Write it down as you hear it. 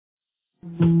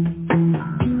Great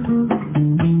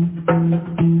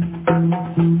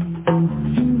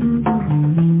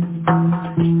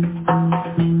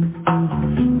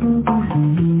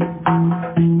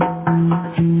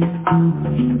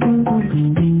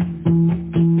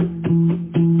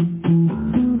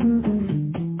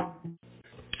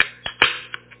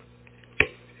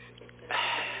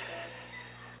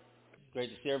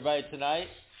to see everybody tonight.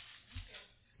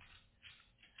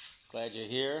 Glad you're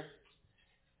here.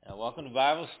 And welcome to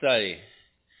Bible study.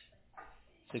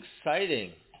 It's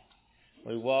exciting.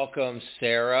 We welcome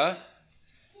Sarah,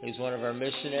 who's one of our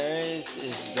missionaries,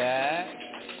 is back.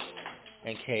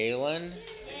 And Kaylin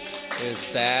is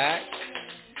back.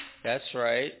 That's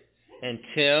right. And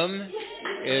Tim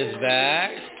is back.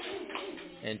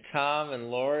 And Tom and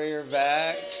Lori are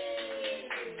back.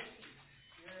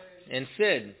 And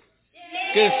Sid.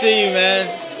 Good to see you, man.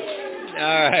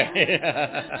 All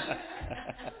right.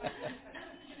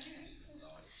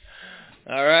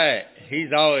 All right.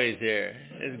 He's always here.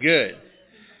 It's good.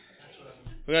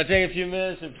 We're going to take a few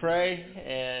minutes and pray,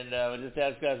 and we'll just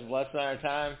ask God's blessing on our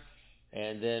time,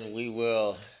 and then we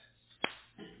will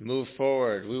move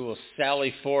forward. We will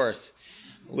sally forth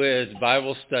with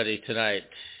Bible study tonight.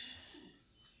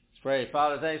 Let's pray.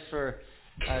 Father, thanks for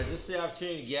just the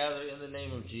opportunity to gather in the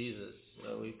name of Jesus.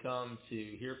 We've come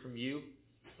to hear from you.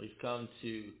 We've come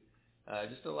to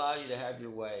just allow you to have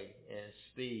your way and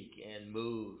speak and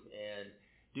move and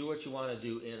do what you want to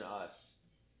do in us.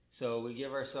 So we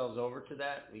give ourselves over to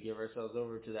that. We give ourselves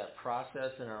over to that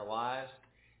process in our lives.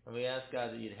 And we ask,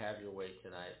 God, that you'd have your way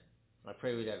tonight. I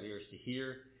pray we'd have ears to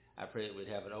hear. I pray that we'd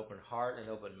have an open heart and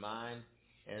open mind.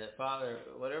 And that, Father,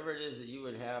 whatever it is that you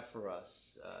would have for us,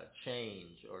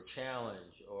 change or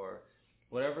challenge or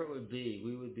whatever it would be,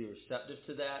 we would be receptive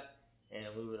to that.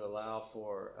 And we would allow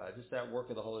for just that work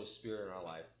of the Holy Spirit in our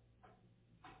life.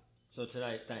 So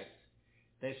tonight, thanks.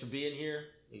 Thanks for being here.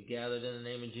 We've gathered in the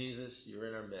name of Jesus. You're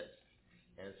in our midst.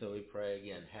 And so we pray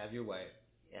again, have your way.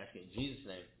 Ask in Jesus'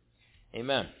 name.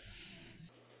 Amen.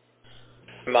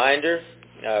 Reminder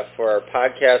for our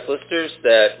podcast listeners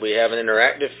that we have an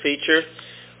interactive feature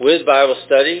with Bible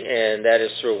study, and that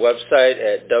is through a website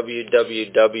at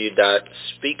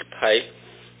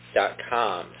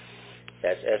www.speakpipe.com.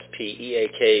 That's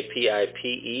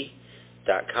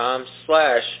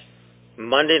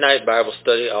speakpipe.com/Monday Night Bible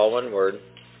Study, all one word.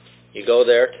 You go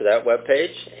there to that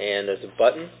webpage, and there's a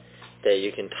button that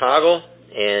you can toggle,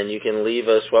 and you can leave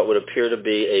us what would appear to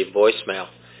be a voicemail.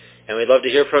 And we'd love to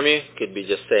hear from you. It could be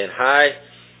just saying hi,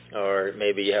 or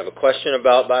maybe you have a question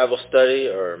about Bible study,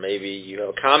 or maybe you have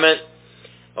a comment,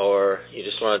 or you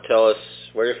just want to tell us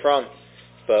where you're from.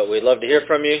 But we'd love to hear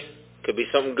from you. It could be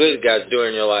something good God's doing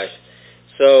in your life.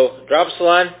 So drop us a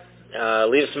line,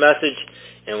 leave us a message,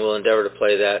 and we'll endeavor to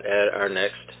play that at our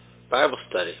next Bible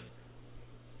study.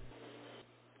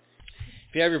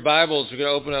 If you have your Bibles, we're going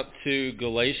to open up to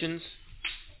Galatians.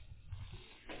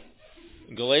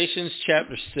 Galatians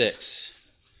chapter 6.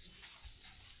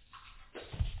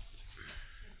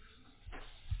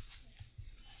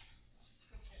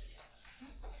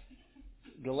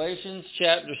 Galatians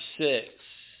chapter 6.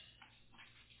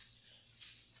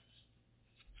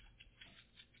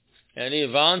 I need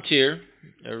a volunteer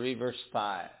to read verse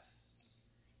 5.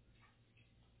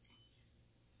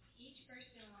 Each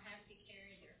person will have to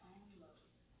carry their own load.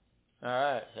 All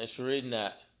right, thanks for reading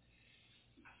that.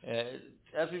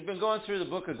 As we've been going through the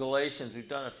book of Galatians, we've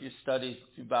done a few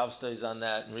Bible studies on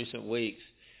that in recent weeks.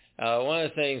 One of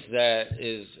the things that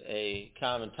is a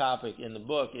common topic in the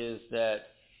book is that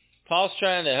Paul's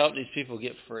trying to help these people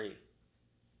get free.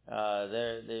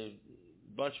 There's a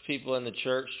bunch of people in the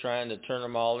church trying to turn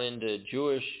them all into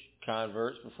Jewish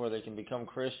converts before they can become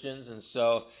Christians. And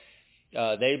so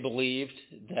they believed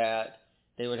that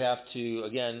they would have to,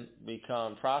 again,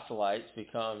 become proselytes,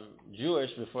 become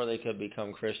Jewish before they could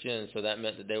become Christian. And so that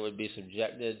meant that they would be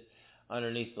subjected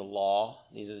underneath the law.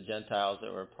 These are the Gentiles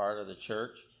that were part of the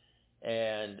church.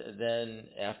 And then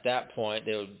at that point,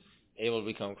 they would be able to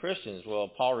become Christians. Well,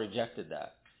 Paul rejected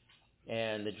that.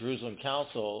 And the Jerusalem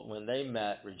Council, when they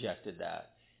met, rejected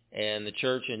that. And the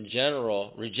church in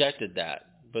general rejected that.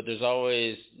 But there's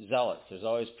always zealots. There's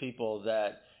always people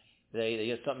that they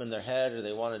get something in their head or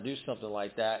they want to do something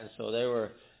like that. And so they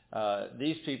were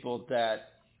these people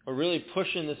that were really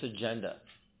pushing this agenda.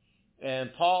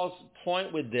 And Paul's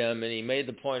point with them, and he made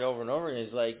the point over and over again,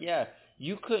 he's like, yeah,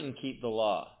 you couldn't keep the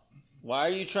law. Why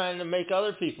are you trying to make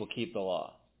other people keep the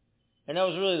law? And that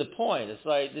was really the point. It's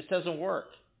like, this doesn't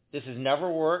work. This has never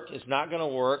worked. It's not going to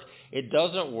work. It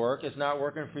doesn't work. It's not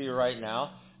working for you right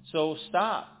now. So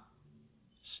stop.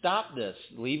 Stop this.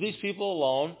 Leave these people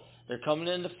alone. They're coming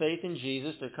into faith in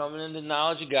Jesus. They're coming into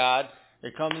knowledge of God.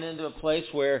 They're coming into a place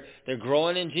where they're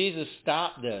growing in Jesus.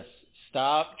 Stop this.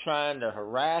 Stop trying to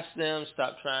harass them.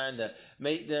 Stop trying to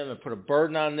make them and put a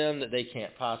burden on them that they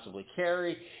can't possibly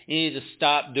carry. You need to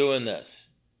stop doing this.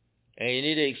 And you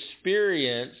need to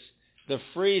experience the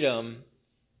freedom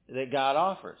that God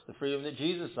offers, the freedom that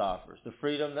Jesus offers, the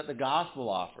freedom that the gospel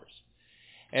offers.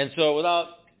 And so without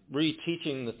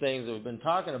reteaching the things that we've been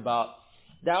talking about,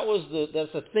 that's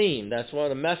a theme. That's one of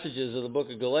the messages of the book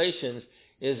of Galatians,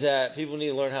 is that people need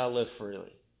to learn how to live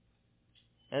freely.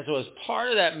 And so as part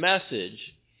of that message,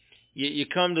 you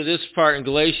come to this part in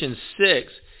Galatians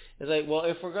 6. It's like, well,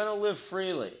 if we're going to live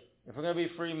freely, if we're going to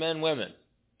be free men, women,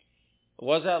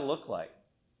 what does that look like?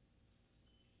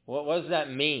 What does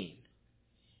that mean?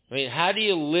 I mean, how do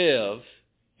you live?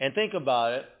 And think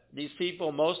about it. These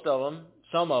people, most of them,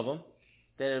 some of them,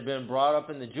 that had been brought up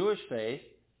in the Jewish faith,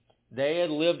 they had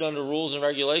lived under rules and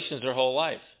regulations their whole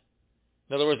life.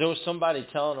 In other words, there was somebody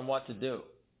telling them what to do.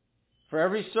 For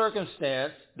every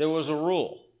circumstance, there was a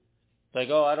rule. Like,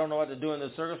 oh, I don't know what to do in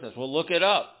this circumstance. Well, look it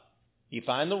up. You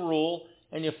find the rule,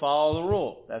 and you follow the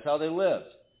rule. That's how they lived.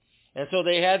 And so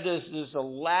they had this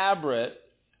elaborate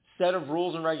set of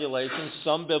rules and regulations,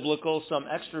 some biblical, some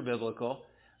extra-biblical.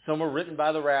 Some were written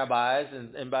by the rabbis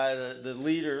and by the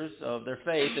leaders of their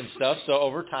faith and stuff, so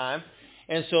over time.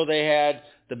 And so they had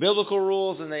the biblical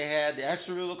rules and they had the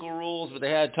extra-biblical rules, but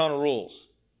they had a ton of rules.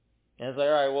 And it's like,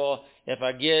 all right, well, if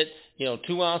I get,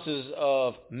 2 ounces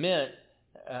of mint,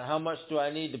 how much do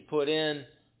I need to put in,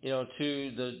 to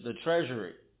the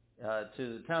treasury, to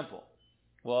the temple?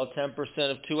 Well, 10%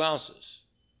 of 2 ounces.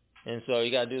 And so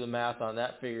you got to do the math on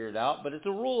that, figure it out. But it's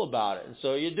a rule about it. And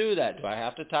so you do that. Do I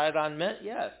have to tithe on mint?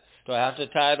 Yes. Do I have to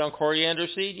tithe on coriander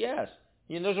seed? Yes.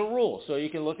 There's a rule. So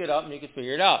you can look it up and you can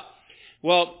figure it out.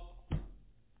 Well,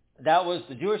 that was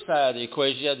the Jewish side of the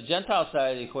equation. You had the Gentile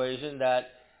side of the equation that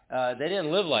they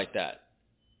didn't live like that.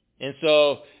 And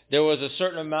so there was a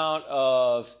certain amount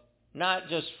of not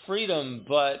just freedom,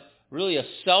 but really a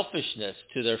selfishness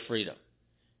to their freedom.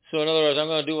 So in other words, I'm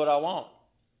going to do what I want.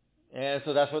 And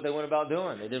so that's what they went about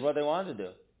doing. They did what they wanted to do.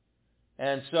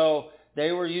 And so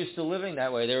they were used to living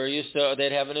that way.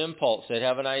 They'd have an impulse. They'd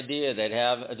have an idea. They'd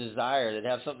have a desire. They'd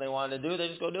have something they wanted to do. They'd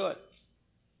just go do it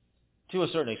to a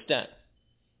certain extent.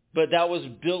 But that was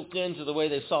built into the way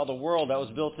they saw the world. That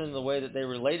was built into the way that they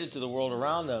related to the world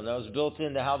around them. That was built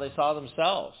into how they saw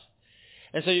themselves.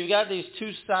 And so you've got these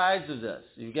two sides of this.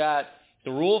 You've got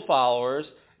the rule followers,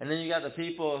 and then you got the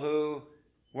people who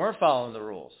weren't following the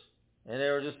rules. And they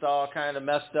were just all kind of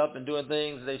messed up and doing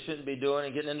things they shouldn't be doing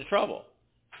and getting into trouble.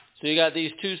 So you got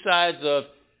these two sides of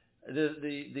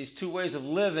these two ways of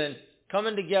living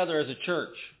coming together as a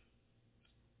church.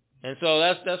 And so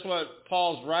that's what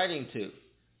Paul's writing to.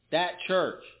 That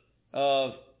church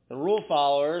of the rule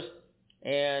followers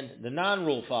and the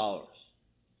non-rule followers.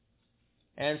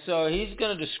 And so he's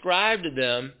going to describe to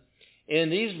them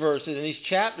in these verses, in these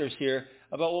chapters here,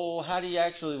 about, well, how do you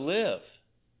actually live?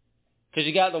 Because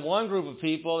you got the one group of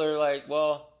people, they're like,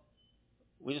 well,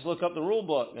 we just look up the rule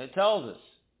book and it tells us.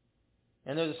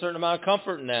 And there's a certain amount of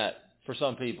comfort in that for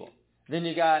some people. Then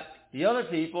you got the other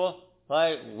people,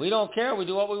 like, we don't care, we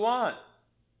do what we want.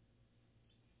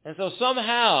 And so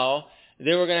somehow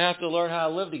they were going to have to learn how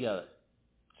to live together.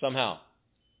 Somehow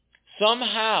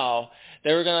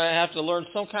they were going to have to learn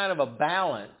some kind of a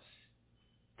balance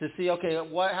to see, okay,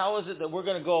 how is it that we're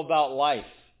going to go about life?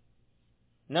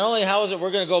 Not only how is it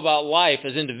we're going to go about life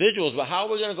as individuals, but how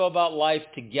are we going to go about life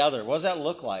together? What does that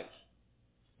look like?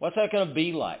 What's that going to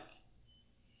be like?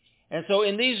 And so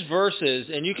in these verses,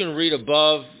 and you can read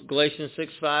above Galatians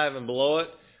 6:5 and below it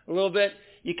a little bit,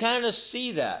 you kind of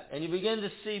see that. And you begin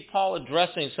to see Paul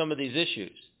addressing some of these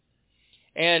issues.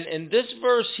 And in this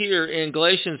verse here in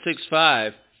Galatians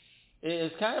 6:5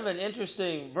 is kind of an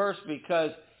interesting verse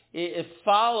because it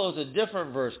follows a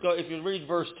different verse. Go, if you read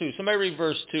verse 2. Somebody read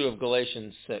verse 2 of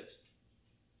Galatians 6.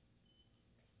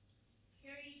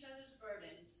 Carry each other's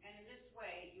burdens, and in this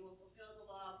way you will fulfill the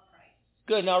law of Christ.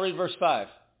 Good. Now read verse 5.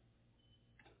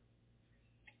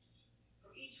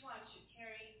 For each one should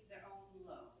carry their own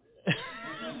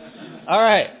load. All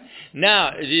right.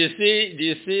 Now, do you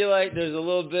see like there's a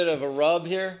little bit of a rub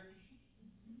here?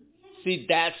 See,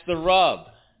 that's the rub.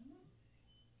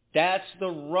 That's the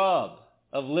rub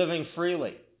of living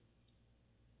freely.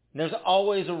 There's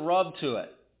always a rub to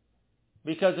it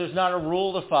because there's not a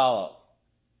rule to follow.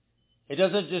 It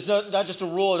doesn't just not just a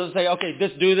rule. It doesn't say, okay,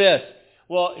 just do this.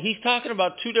 Well, he's talking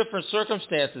about two different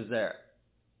circumstances there.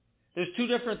 There's two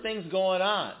different things going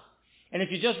on. And if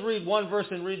you just read one verse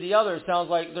and read the other, it sounds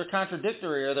like they're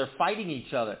contradictory or they're fighting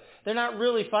each other. They're not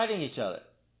really fighting each other.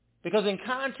 Because in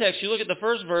context, you look at the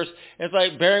first verse, it's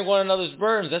like bearing one another's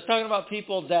burdens. That's talking about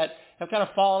people that have kind of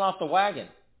fallen off the wagon.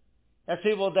 That's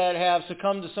people that have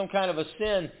succumbed to some kind of a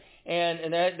sin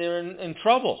and that they're in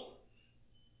trouble.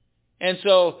 And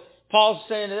so Paul's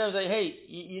saying to them, hey,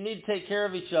 you need to take care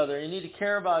of each other. You need to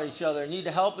care about each other. You need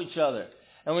to help each other.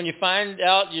 And when you find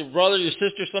out your brother, your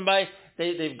sister, somebody,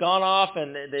 they've gone off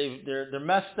and they're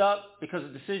messed up because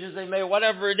of decisions they made,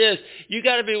 whatever it is, you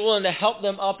got to be willing to help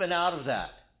them up and out of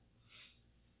that.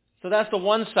 So that's the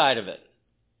one side of it.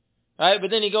 All right,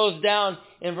 but then he goes down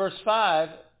in verse 5,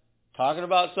 talking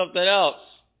about something else.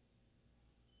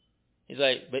 He's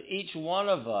like, but each one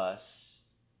of us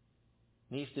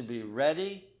needs to be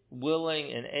ready,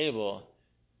 willing, and able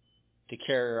to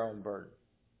carry our own burden.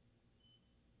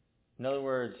 In other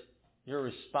words, you're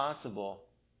responsible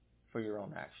for your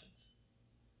own actions.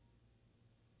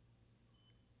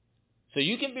 So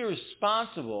you can be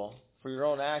responsible for your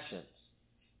own actions,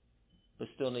 but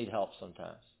still need help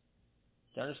sometimes.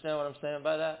 Do you understand what I'm saying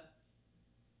by that?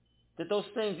 That those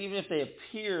things, even if they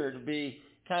appear to be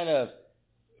kind of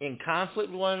in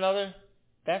conflict with one another,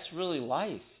 that's really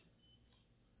life.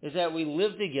 Is that we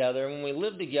live together, and when we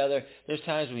live together, there's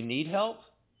times we need help,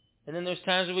 and then there's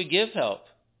times that we give help.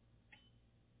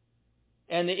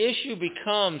 And the issue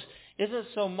becomes, isn't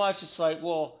so much, it's like,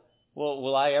 well,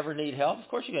 will I ever need help? Of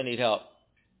course you're going to need help.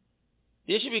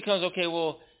 The issue becomes, okay,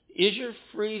 well, is your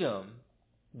freedom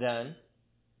then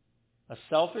a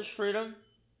selfish freedom?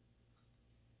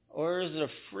 Or is it a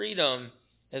freedom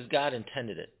as God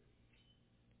intended it?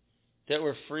 That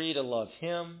we're free to love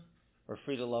Him, we're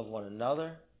free to love one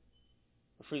another,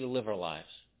 we're free to live our lives.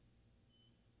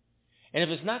 And if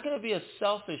it's not going to be a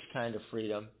selfish kind of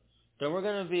freedom, then we're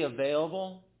going to be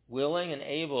available, willing, and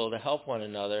able to help one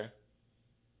another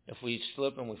if we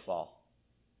slip and we fall.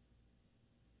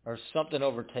 Or something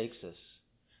overtakes us.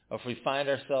 Or if we find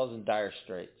ourselves in dire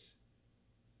straits.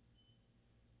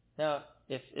 Now,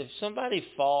 if somebody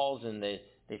falls and they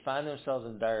find themselves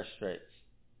in dire straits,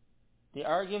 the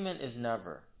argument is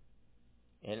never,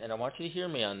 and I want you to hear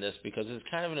me on this because it's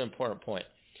kind of an important point.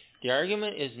 The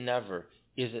argument is never,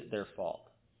 is it their fault?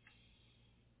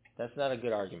 That's not a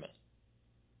good argument.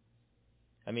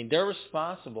 I mean, they're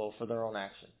responsible for their own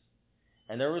actions.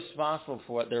 And they're responsible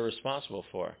for what they're responsible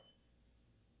for.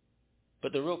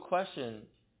 But the real question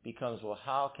becomes, well,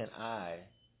 how can I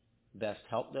best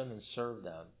help them and serve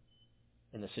them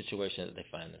in the situation that they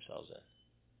find themselves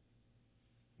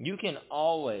in? You can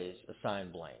always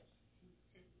assign blame.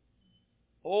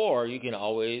 Or you can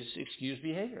always excuse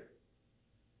behavior.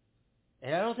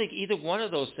 And I don't think either one of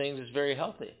those things is very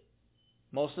healthy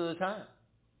most of the time.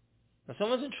 If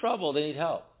someone's in trouble, they need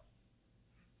help.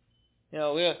 You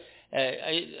know,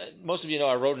 most of you know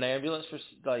I rode an ambulance for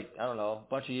a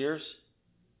bunch of years.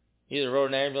 Either rode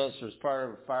an ambulance or was part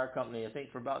of a fire company, I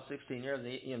think for about 16 years in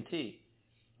the EMT.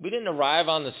 We didn't arrive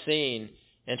on the scene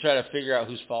and try to figure out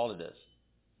whose fault it is.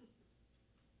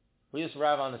 We just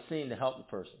arrive on the scene to help the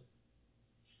person.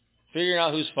 Figuring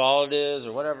out whose fault it is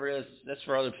or whatever it is, that's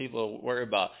for other people to worry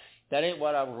about. That ain't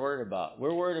what I'm worried about.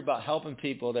 We're worried about helping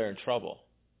people that are in trouble.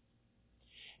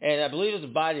 And I believe as a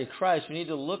body of Christ, we need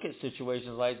to look at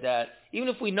situations like that, even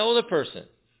if we know the person.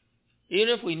 Even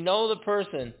if we know the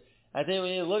person, I think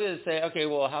we need to look at it and say, okay,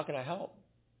 well, how can I help?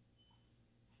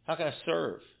 How can I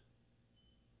serve?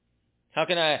 How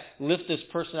can I lift this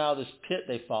person out of this pit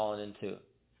they've fallen into?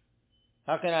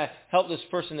 How can I help this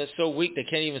person that's so weak they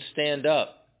can't even stand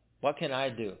up? What can I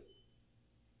do?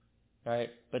 Right?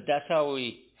 But that's how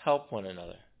we help one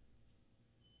another.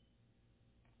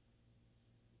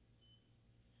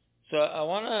 So I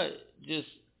want to just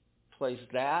place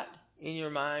that in your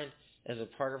mind as a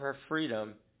part of our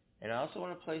freedom. And I also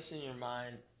want to place in your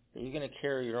mind that you're going to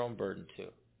carry your own burden too.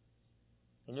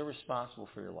 And you're responsible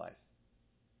for your life.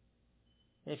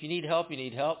 And if you need help, you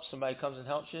need help. Somebody comes and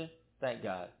helps you, thank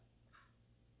God.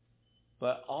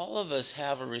 But all of us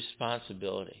have a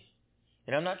responsibility.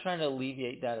 And I'm not trying to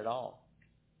alleviate that at all.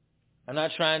 I'm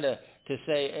not trying to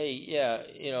say, hey,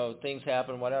 yeah, things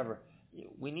happen, whatever.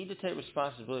 We need to take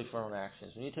responsibility for our own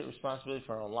actions. We need to take responsibility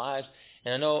for our own lives.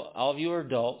 And I know all of you are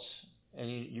adults, and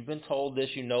you've been told this,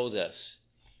 you know this.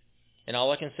 And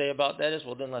all I can say about that is,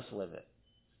 well, then let's live it.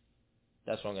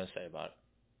 That's what I'm going to say about it.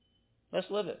 Let's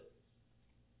live it.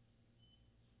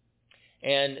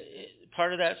 And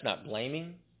part of that's not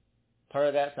blaming. Part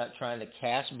of that's not trying to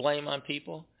cast blame on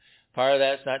people. Part of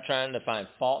that's not trying to find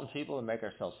fault in people and make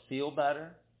ourselves feel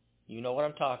better. You know what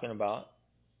I'm talking about.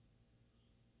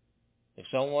 If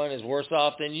someone is worse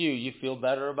off than you, you feel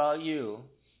better about you.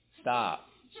 Stop.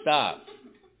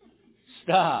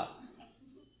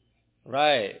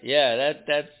 Right. Yeah,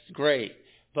 that's great.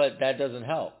 But that doesn't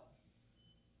help.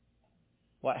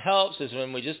 What helps is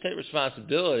when we just take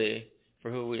responsibility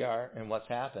for who we are and what's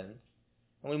happened,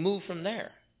 and we move from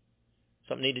there.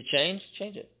 Something need to change?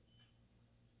 Change it.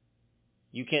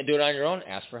 You can't do it on your own?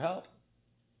 Ask for help.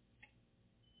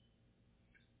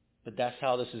 But that's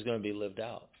how this is going to be lived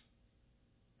out.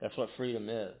 That's what freedom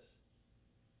is.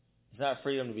 It's not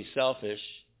freedom to be selfish.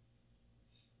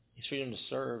 It's freedom to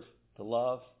serve, to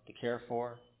love, to care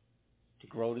for, to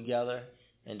grow together,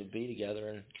 and to be together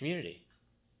in community.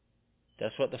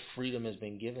 That's what the freedom has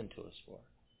been given to us for.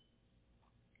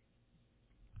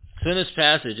 So in this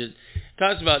passage, it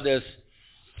talks about this.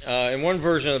 In one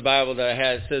version of the Bible that I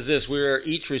had, it says this: we are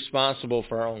each responsible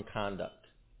for our own conduct.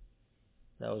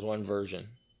 That was one version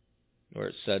where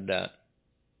it said that.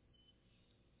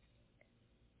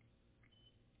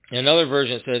 In another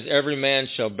version, it says, every man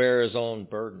shall bear his own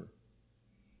burden.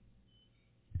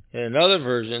 In another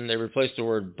version, they replaced the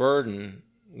word burden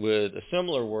with a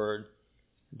similar word,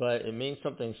 but it means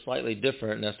something slightly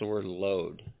different, and that's the word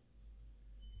load.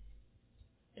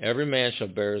 Every man shall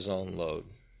bear his own load.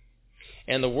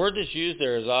 And the word that's used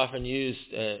there is often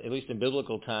used, at least in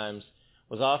biblical times,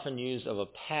 was often used of a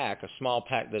pack, a small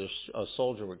pack that a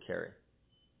soldier would carry.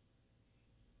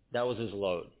 That was his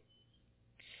load.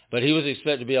 But he was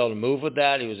expected to be able to move with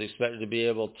that. He was expected to be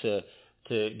able to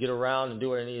get around and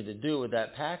do what he needed to do with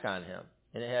that pack on him.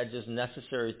 And it had just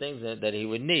necessary things in it that he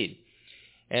would need.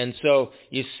 And so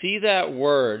you see that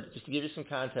word, just to give you some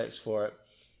context for it,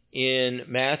 in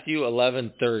Matthew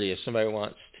 11:30, if somebody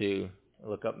wants to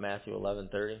look up Matthew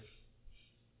 11:30.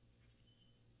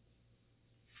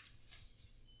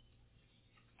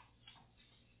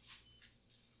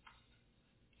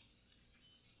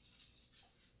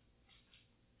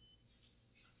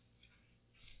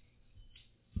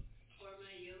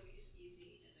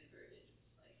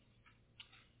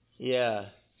 Yeah.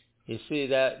 You see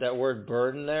that word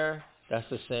burden there? That's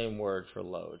the same word for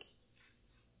load.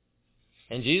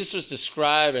 And Jesus was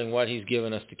describing what he's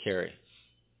given us to carry.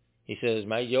 He says,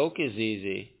 my yoke is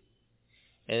easy.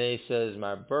 And then he says,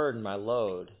 my burden, my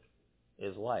load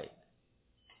is light.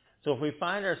 So if we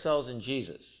find ourselves in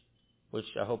Jesus, which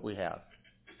I hope we have,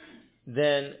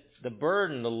 then the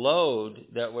burden, the load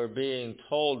that we're being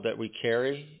told that we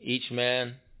carry, each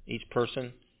man, each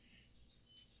person,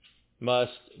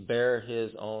 must bear his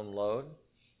own load.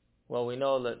 Well, we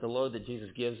know that the load that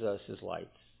Jesus gives us is light,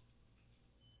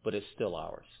 but it's still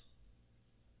ours.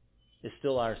 It's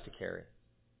still ours to carry.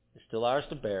 It's still ours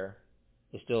to bear.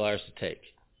 It's still ours to take.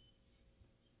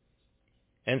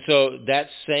 And so that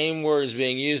same word is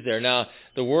being used there. Now,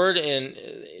 the word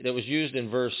that was used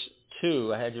in verse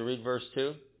 2, I had you read verse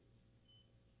 2.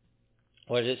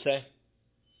 What did it say?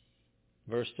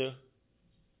 Verse 2?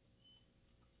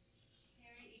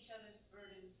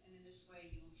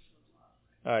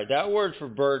 All right, that word for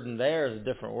burden there is a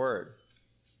different word.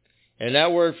 And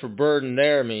that word for burden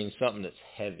there means something that's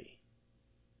heavy.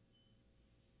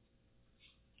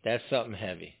 That's something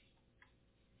heavy.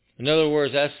 In other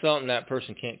words, that's something that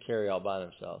person can't carry all by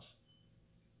themselves.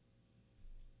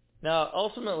 Now,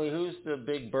 ultimately, who's the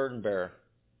big burden bearer?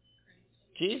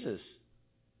 Jesus.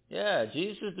 Yeah,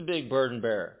 Jesus is the big burden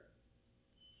bearer.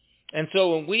 And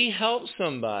so when we help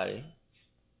somebody,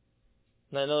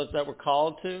 and I know that we're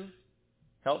called to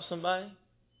help somebody,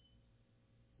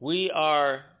 we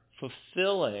are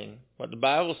fulfilling what the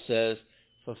Bible says,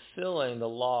 fulfilling the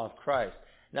law of Christ.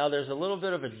 Now, there's a little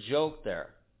bit of a joke there.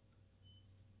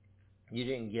 You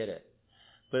didn't get it.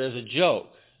 But there's a joke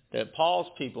that Paul's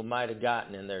people might have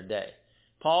gotten in their day.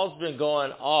 Paul's been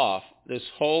going off this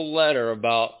whole letter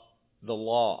about the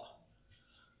law,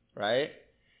 right?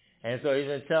 And so he's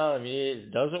been telling them,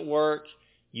 it doesn't work.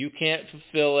 You can't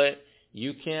fulfill it.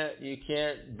 You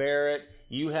can't bear it.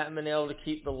 You haven't been able to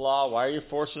keep the law. Why are you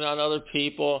forcing it on other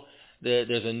people?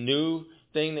 There's a new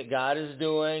thing that God is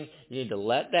doing. You need to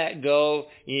let that go.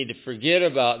 You need to forget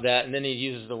about that. And then he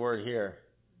uses the word here,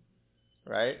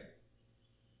 right?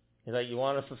 He's like, you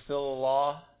want to fulfill the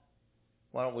law?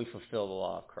 Why don't we fulfill the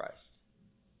law of Christ?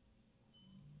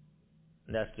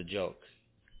 And that's the joke.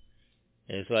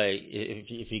 And it's like,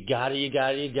 if you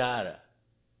gotta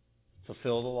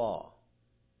fulfill the law.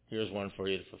 Here's one for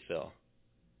you to fulfill.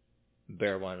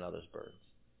 Bear one another's burdens.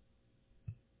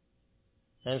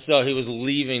 And so he was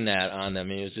leaving that on them.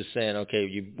 He was just saying,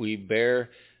 okay, we bear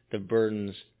the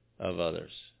burdens of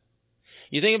others.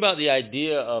 You think about the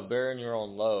idea of bearing your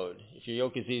own load. If your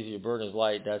yoke is easy, your burden is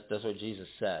light. That's what Jesus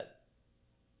said.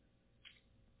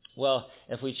 Well,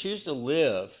 if we choose to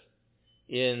live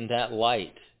in that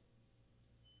light,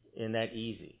 in that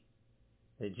easy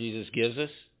that Jesus gives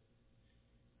us,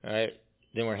 all right,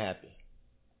 then we're happy.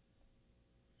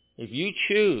 If you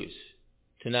choose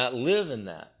to not live in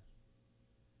that,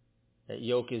 that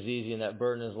yoke is easy and that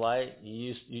burden is light,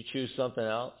 you choose something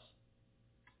else.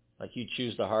 Like you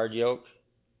choose the hard yoke.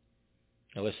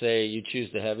 And let's say you choose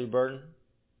the heavy burden.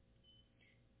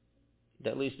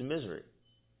 That leads to misery.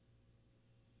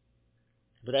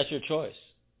 But that's your choice.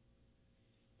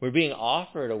 We're being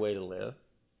offered a way to live.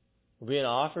 We're being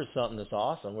offered something that's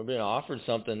awesome. We're being offered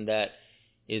something that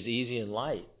is easy and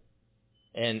light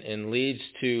and leads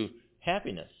to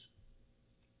happiness.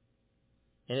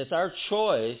 And it's our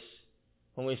choice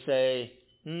when we say,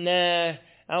 nah,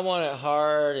 I want it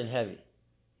hard and heavy.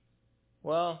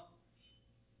 Well,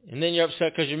 and then you're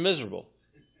upset because you're miserable.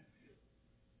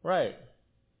 Right.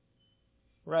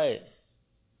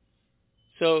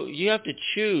 So you have to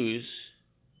choose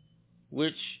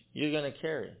which you're going to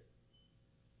carry.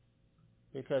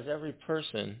 Because every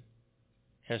person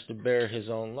has to bear his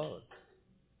own load.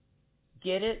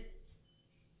 Get it?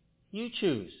 You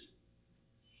choose.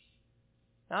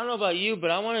 I don't know about you,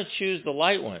 but I want to choose the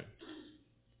light one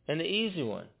and the easy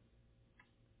one.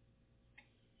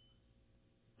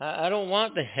 I don't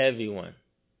want the heavy one.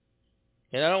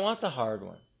 And I don't want the hard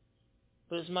one.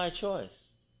 But it's my choice.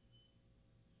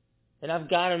 And I've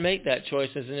got to make that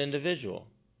choice as an individual.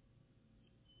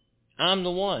 I'm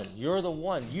the one. You're the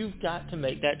one. You've got to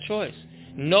make that choice.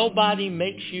 Nobody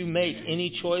makes you make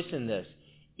any choice in this.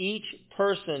 Each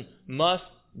person must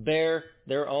bear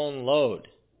their own load.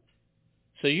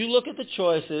 So you look at the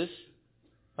choices,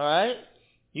 all right?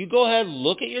 You go ahead and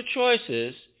look at your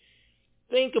choices,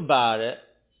 think about it,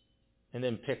 and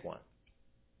then pick one.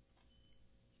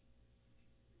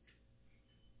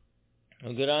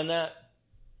 I'm good on that?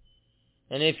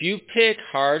 And if you pick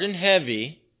hard and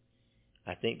heavy,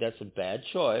 I think that's a bad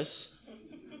choice.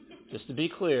 Just to be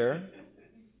clear.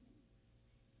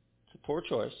 It's a poor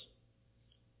choice.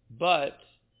 But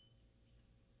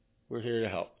we're here to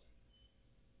help.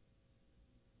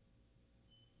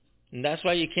 And that's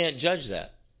why you can't judge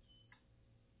that.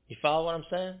 You follow what I'm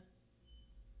saying?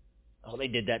 Oh, they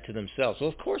did that to themselves. Well,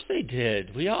 of course they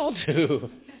did. We all do.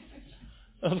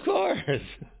 Of course. It's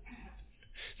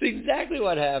exactly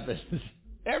what happens.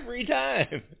 Every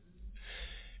time.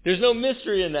 There's no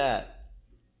mystery in that.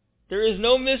 There is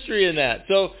no mystery in that.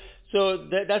 So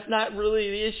that's not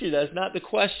really the issue. That's not the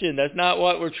question. That's not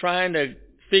what we're trying to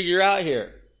figure out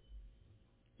here.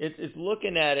 It's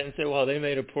looking at it and say, well, they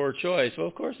made a poor choice. Well,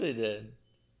 of course they did.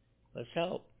 Let's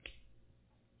help.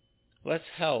 Let's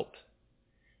help.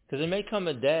 Because there may come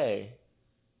a day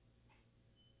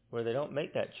where they don't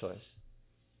make that choice.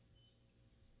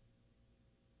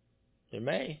 There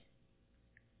may.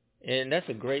 And that's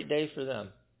a great day for them.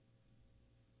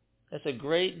 That's a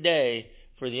great day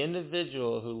for the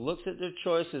individual who looks at their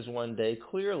choices one day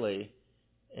clearly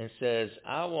and says,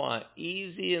 I want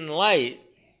easy and light,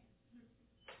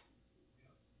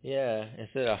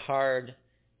 instead of hard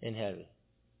and heavy.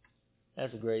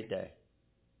 That's a great day.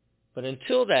 But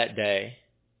until that day,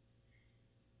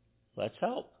 let's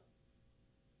help.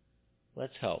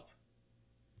 Let's help.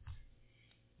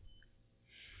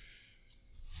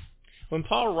 When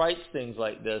Paul writes things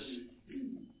like this,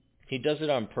 he does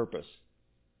it on purpose.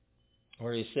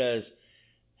 Where he says,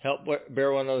 help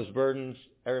bear one of those burdens,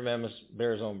 every man must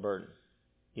bear his own burden.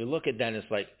 You look at that and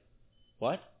it's like,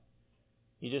 what?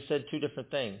 You just said two different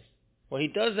things. Well, he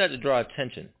does that to draw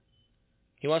attention.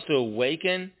 He wants to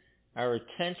awaken our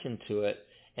attention to it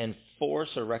and force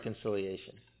a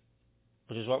reconciliation,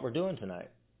 which is what we're doing tonight.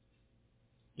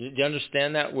 Do you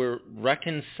understand that? We're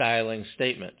reconciling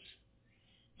statements.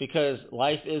 Because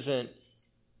life isn't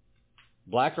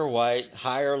black or white,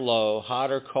 high or low,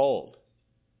 hot or cold.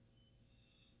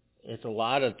 It's a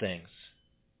lot of things,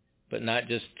 but not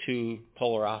just two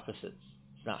polar opposites.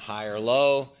 It's not high or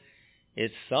low.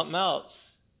 It's something else.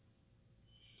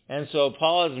 And so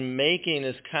Paul is making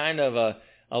this kind of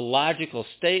a logical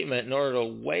statement in order to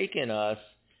awaken us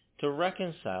to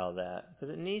reconcile that,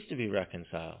 because it needs to be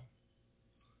reconciled.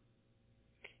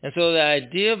 And so the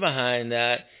idea behind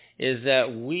that is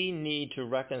that we need to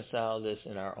reconcile this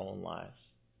in our own lives.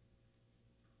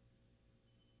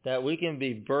 That we can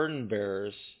be burden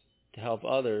bearers to help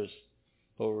others,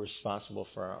 but we're responsible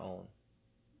for our own.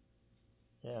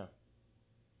 Yeah.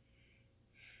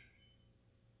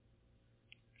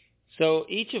 So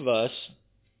each of us,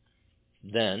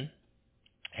 then,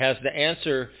 has to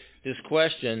answer this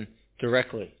question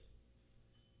directly.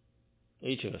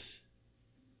 Each of us.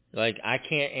 Like, I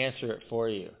can't answer it for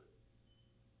you.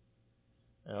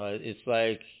 It's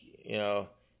like,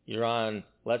 you're on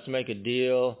Let's Make a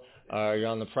Deal, or you're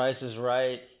on The Price is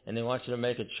Right, and they want you to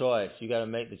make a choice. You got to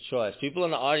make the choice. People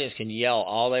in the audience can yell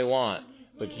all they want,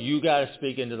 but you got to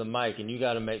speak into the mic, and you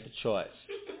got to make the choice.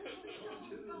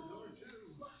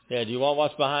 Yeah, do you want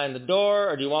what's behind the door,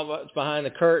 or do you want what's behind the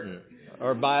curtain,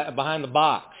 or behind the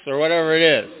box, or whatever it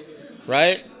is,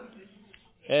 right?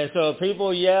 And so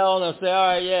people yell and they'll say, all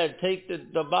right, yeah, take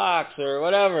the box, or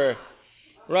whatever,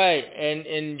 right?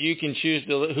 And you can choose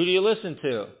who do you listen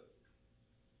to?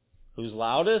 Who's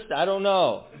loudest? I don't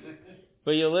know.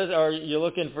 But you listen, or you're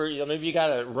looking for, maybe you got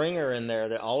a ringer in there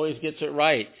that always gets it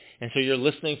right, and so you're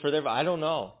listening for their, I don't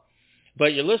know.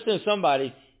 But you're listening to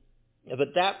somebody,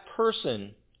 but that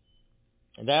person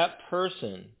that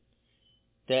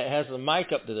has the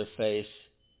mic up to their face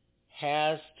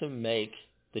has to make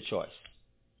the choice.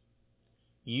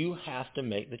 You have to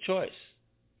make the choice.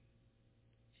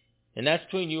 And that's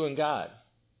between you and God.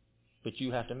 But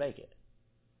you have to make it.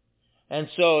 And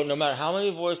so no matter how many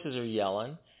voices are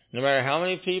yelling, no matter how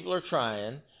many people are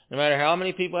trying, no matter how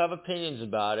many people have opinions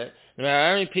about it, no matter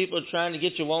how many people are trying to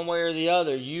get you one way or the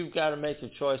other, you've got to make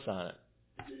the choice on it.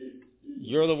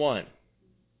 You're the one.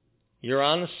 You're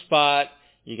on the spot.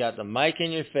 You got the mic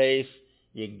in your face.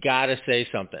 You got to say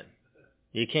something.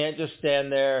 You can't just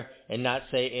stand there and not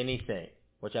say anything,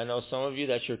 which I know some of you,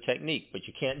 that's your technique, but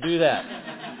you can't do that.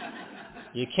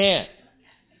 You can't.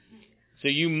 So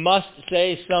you must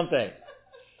say something.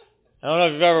 I don't know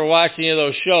if you've ever watched any of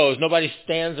those shows. Nobody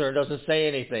stands there and doesn't say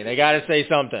anything. They got to say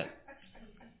something.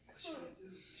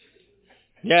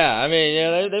 Yeah, I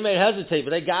mean, they may hesitate,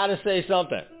 but they got to say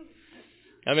something.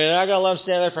 I mean, they're not going to let them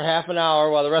stand there for half an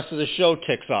hour while the rest of the show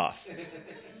ticks off.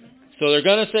 So they're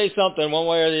going to say something one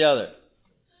way or the other.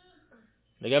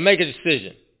 They're going to make a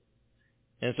decision.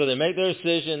 And so they make their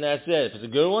decision, that's it. If it's a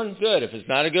good one, good. If it's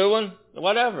not a good one,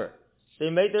 whatever. They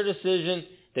make their decision,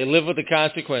 they live with the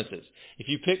consequences. If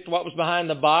you picked what was behind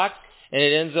the box and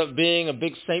it ends up being a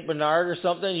big St. Bernard or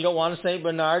something, you don't want a St.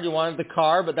 Bernard, you wanted the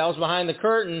car, but that was behind the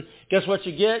curtain, guess what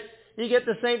you get? You get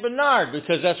the St. Bernard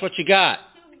because that's what you got.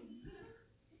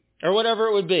 Or whatever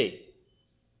it would be.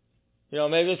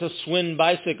 Maybe it's a Swin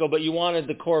bicycle, but you wanted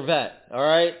the Corvette, all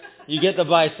right? You get the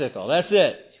bicycle. That's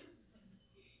it.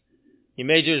 You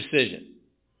made your decision.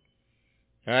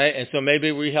 All right? And so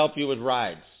maybe we help you with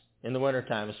rides in the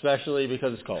wintertime, especially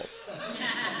because it's cold.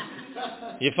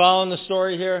 You following the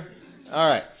story here? All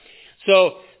right.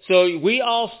 So we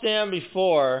all stand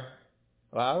before,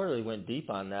 well, I really went deep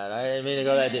on that. I didn't mean to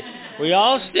go that deep. We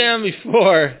all stand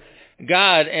before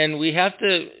God, and we have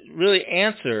to really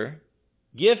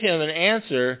give him an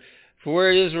answer for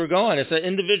where it is we're going. It's an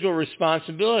individual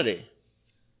responsibility.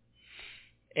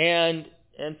 And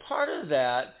part of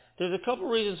that, there's a couple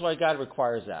reasons why God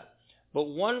requires that. But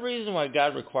one reason why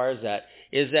God requires that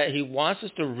is that he wants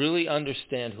us to really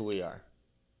understand who we are.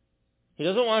 He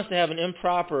doesn't want us to have an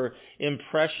improper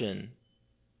impression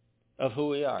of who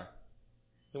we are.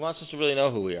 He wants us to really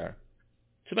know who we are.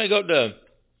 Somebody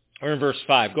we're in verse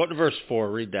 5. Go to verse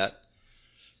 4. Read that.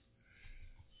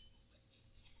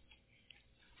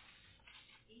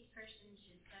 Each person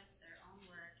should test their own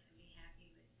work and be happy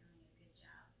with doing a good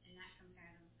job and not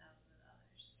compare themselves with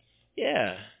others.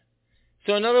 Yeah.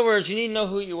 So in other words, you need to know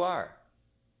who you are.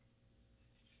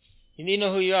 You need to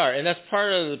know who you are. And that's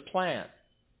part of the plan.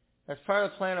 That's part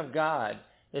of the plan of God.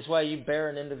 That's why you bear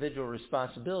an individual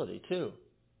responsibility too.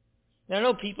 Now I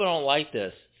know people don't like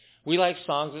this. We like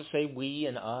songs that say we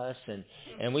and us,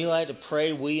 and we like to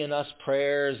pray we and us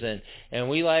prayers, and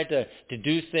we like to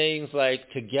do things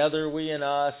like together we and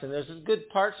us, and there's good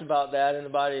parts about that in the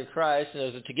body of Christ, and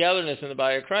there's a togetherness in the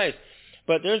body of Christ.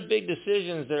 But there's big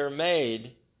decisions that are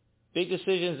made, big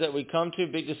decisions that we come to,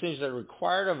 big decisions that are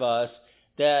required of us,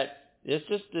 that it's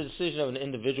just the decision of an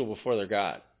individual before their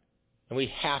God. And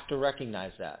we have to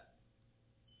recognize that.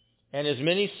 And as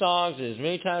many songs, as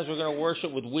many times we're going to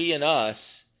worship with we and us,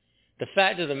 the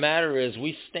fact of the matter is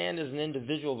we stand as an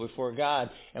individual before God,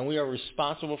 and we are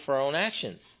responsible for our own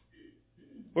actions.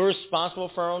 We're responsible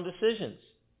for our own decisions.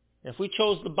 And if we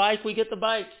chose the bike, we get the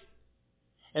bike.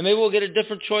 And maybe we'll get a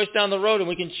different choice down the road, and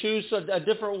we can choose a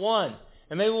different one.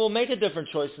 And maybe we'll make a different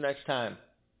choice the next time.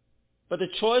 But the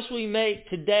choice we make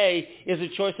today is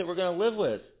a choice that we're going to live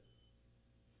with.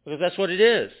 Because that's what it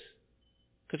is.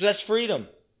 Because that's freedom.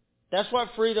 That's what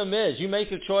freedom is. You make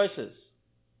your choices.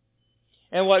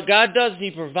 And what God does is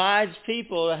he provides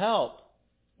people to help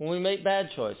when we make bad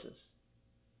choices.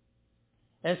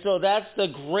 And so that's the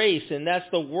grace, and that's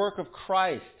the work of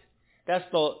Christ. That's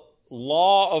the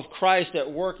law of Christ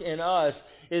at work in us,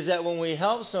 is that when we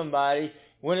help somebody,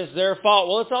 when it's their fault,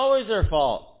 well, it's always their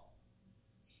fault.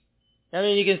 I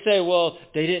mean, you can say, well,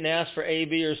 they didn't ask for A,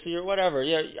 B, or C, or whatever.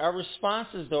 Yeah, our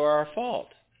responses, though, are our fault.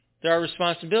 They're our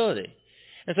responsibility.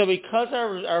 And so because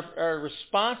our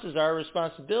responses are our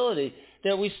responsibility,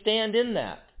 that we stand in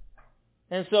that.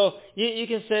 And so you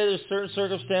can say there's certain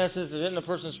circumstances that isn't a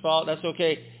person's fault. That's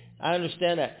okay. I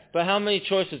understand that. But how many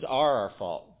choices are our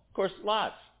fault? Of course,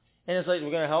 lots. And it's like,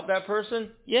 we're going to help that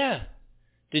person? Yeah.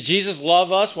 Did Jesus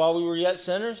love us while we were yet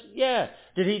sinners? Yeah.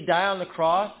 Did he die on the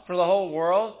cross for the whole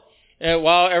world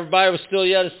while everybody was still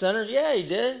yet a sinner? Yeah, he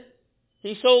did.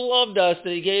 He so loved us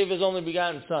that he gave his only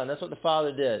begotten Son. That's what the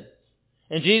Father did.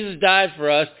 And Jesus died for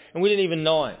us, and we didn't even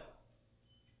know him.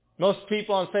 Most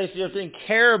people on the face of the earth didn't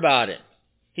care about it.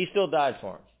 He still died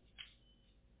for them.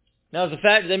 Now, is the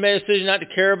fact that they made a decision not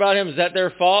to care about him, is that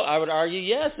their fault? I would argue,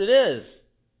 yes, it is.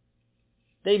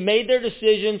 They made their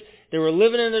decisions. They were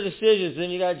living in their decisions. Then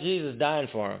you got Jesus dying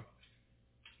for them.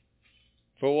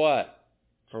 For what?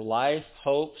 For life,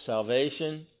 hope,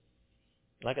 salvation.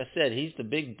 Like I said, he's the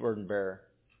big burden bearer.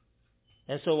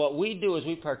 And so what we do is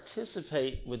we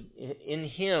participate in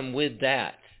him with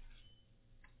that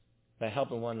by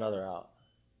helping one another out.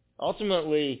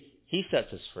 Ultimately, he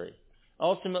sets us free.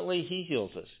 Ultimately, he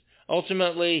heals us.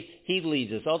 Ultimately, he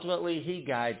leads us. Ultimately, he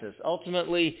guides us.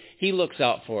 Ultimately, he looks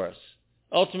out for us.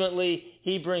 Ultimately,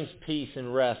 he brings peace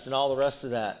and rest and all the rest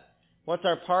of that. What's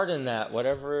our part in that?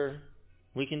 Whatever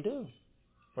we can do.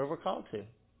 Whatever we're called to.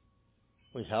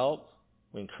 We help.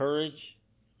 We encourage.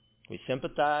 We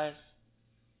sympathize.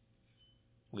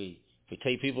 We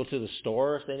take people to the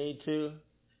store if they need to.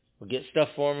 We get stuff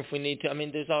for them if we need to. I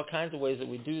mean, there's all kinds of ways that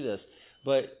we do this.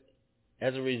 But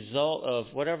as a result of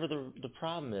whatever the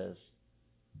problem is,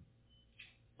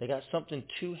 they got something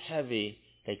too heavy.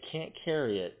 They can't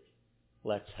carry it.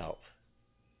 Let's help.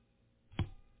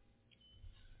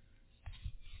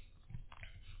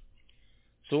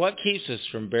 So what keeps us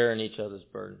from bearing each other's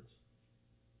burdens?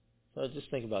 So just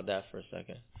think about that for a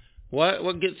second.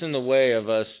 What gets in the way of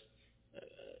us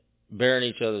bearing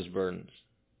each other's burdens?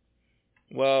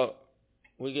 Well,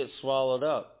 we get swallowed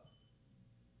up.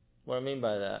 What do I mean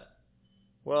by that?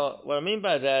 Well, what I mean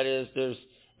by that is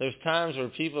there's times where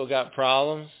people got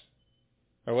problems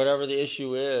or whatever the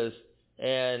issue is,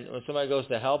 and when somebody goes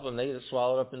to help them, they get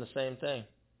swallowed up in the same thing.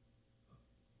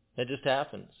 It just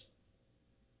happens.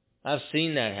 I've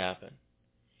seen that happen.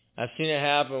 I've seen it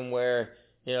happen where,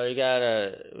 we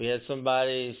had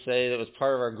somebody say that was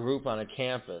part of our group on a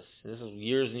campus. This was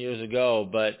years and years ago,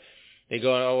 but they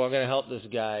go, oh, I'm going to help this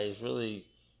guy.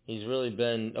 He's really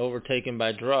been overtaken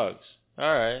by drugs.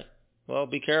 All right. Well,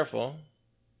 be careful.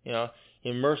 He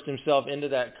immersed himself into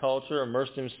that culture,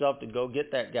 immersed himself to go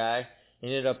get that guy,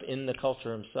 ended up in the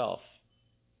culture himself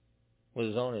with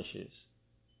his own issues.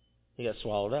 He got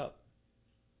swallowed up.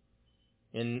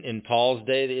 In Paul's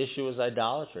day, the issue was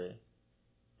idolatry.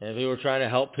 And if he were trying to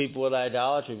help people with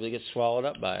idolatry, they get swallowed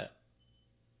up by it.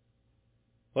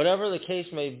 Whatever the case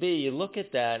may be, you look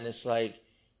at that and it's like,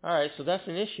 all right, so that's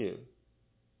an issue.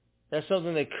 That's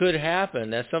something that could happen.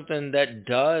 That's something that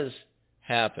does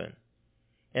happen.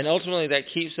 And ultimately that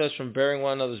keeps us from bearing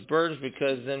one another's burdens,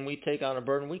 because then we take on a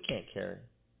burden we can't carry.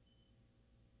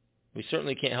 We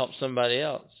certainly can't help somebody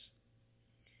else.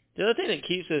 The other thing that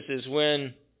keeps us is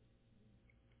when,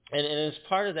 and as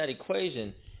part of that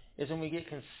equation, is when we get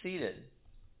conceited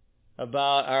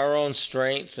about our own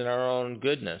strengths and our own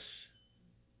goodness.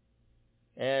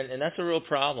 And that's a real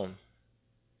problem.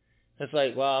 It's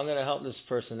like, well, I'm going to help this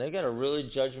person. They got a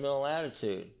really judgmental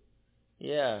attitude.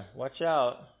 Yeah, watch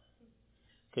out,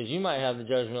 because you might have the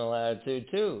judgmental attitude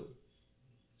too,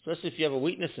 especially if you have a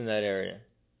weakness in that area.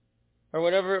 Or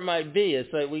whatever it might be.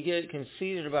 It's like we get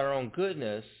conceited about our own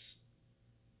goodness,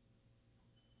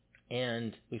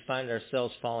 and we find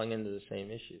ourselves falling into the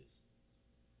same issues.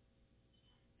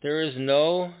 There is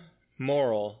no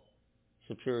moral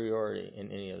superiority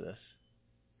in any of this.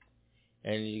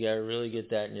 And you got to really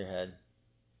get that in your head.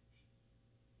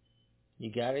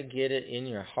 You got to get it in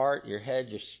your heart, your head,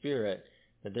 your spirit,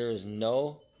 that there is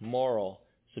no moral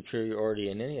superiority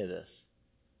in any of this.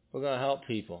 We're going to help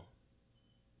people.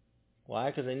 Why?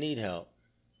 Because they need help.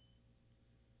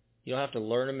 You don't have to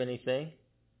learn them anything.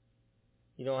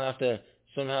 You don't have to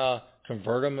somehow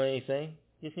convert them to anything.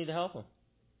 You just need to help them.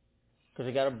 Because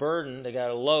they got a burden, they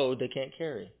got a load they can't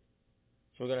carry.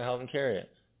 So we're going to help them carry it.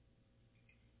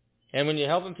 And when you're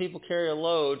helping people carry a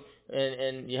load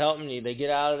and you help them, they get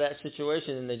out of that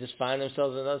situation and they just find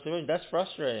themselves in another situation, that's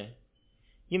frustrating.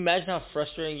 You imagine how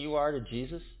frustrating you are to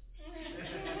Jesus?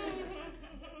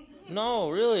 No,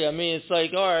 really. I mean, it's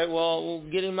like, all right, well,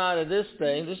 we'll get him out of this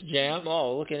thing, this jam.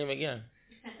 Oh, look at him again.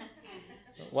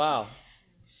 Wow.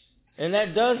 And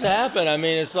that does happen. I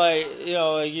mean, it's like,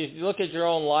 you look at your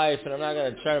own life, and I'm not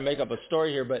going to try to make up a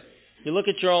story here, but you look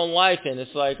at your own life, and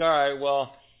it's like, all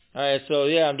right, so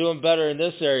yeah, I'm doing better in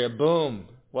this area. Boom.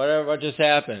 What just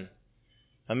happened?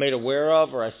 I'm made aware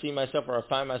of, or I see myself, or I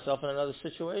find myself in another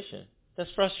situation. That's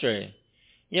frustrating.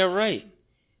 Yeah, right.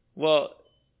 Well,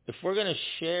 if we're going to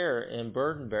share in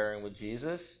burden bearing with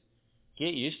Jesus,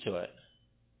 get used to it.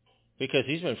 Because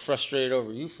he's been frustrated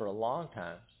over you for a long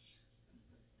time.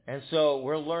 And so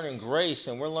we're learning grace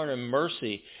and we're learning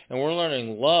mercy and we're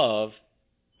learning love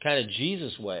kind of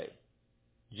Jesus way.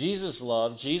 Jesus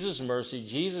love, Jesus mercy,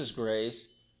 Jesus grace.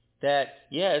 That,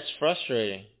 yeah, it's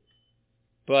frustrating.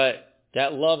 But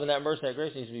that love and that mercy and that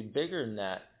grace needs to be bigger than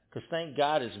that. Because thank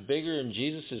God it's bigger in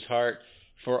Jesus' heart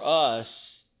for us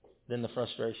than the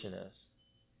frustration is.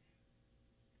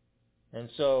 And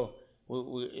so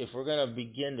if we're going to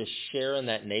begin to share in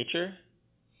that nature,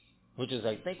 which is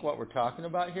I think what we're talking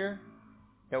about here,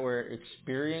 that we're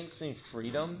experiencing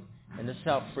freedom, and this is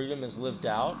how freedom is lived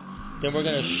out, then we're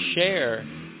going to share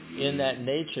in that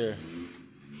nature.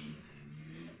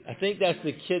 I think that's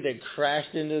the kid that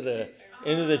crashed into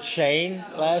the chain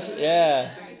last.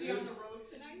 Yeah. Is he on the road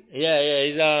tonight? Yeah,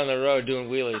 he's out on the road doing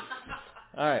wheelies.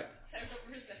 All right.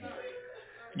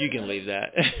 You can leave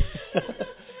that.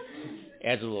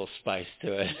 Adds a little spice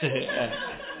to it.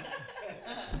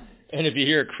 And if you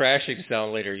hear a crashing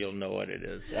sound later, you'll know what it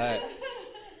is. All right.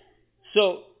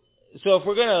 So if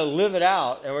we're going to live it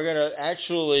out and we're going to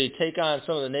actually take on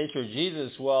some of the nature of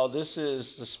Jesus, well, this is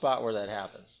the spot where that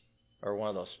happens, or one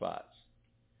of those spots.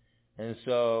 And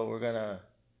so we're going to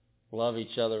love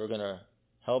each other. We're going to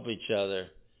help each other.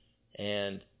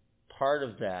 And part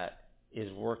of that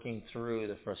is working through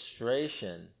the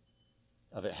frustration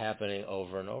of it happening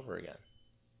over and over again.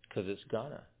 Because it's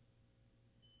gonna.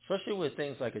 Especially with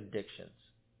things like addictions.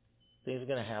 Things are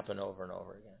going to happen over and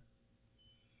over again.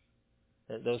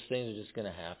 Those things are just going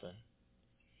to happen.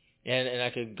 And I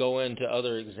could go into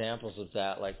other examples of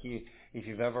that. Like if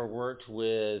you've ever worked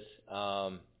with,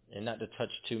 and not to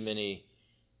touch too many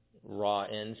raw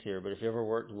ends here, but if you ever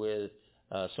worked with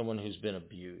someone who's been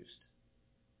abused,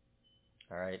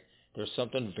 all right, there's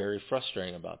something very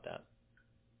frustrating about that.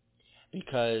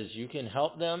 Because you can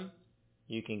help them,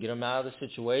 you can get them out of the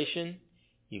situation,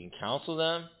 you can counsel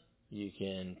them, you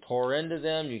can pour into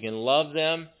them, you can love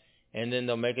them, and then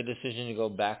they'll make a decision to go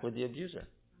back with the abuser.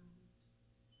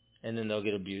 And then they'll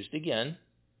get abused again,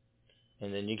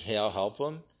 and then you'll help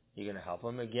them, you're going to help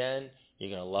them again, you're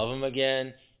going to love them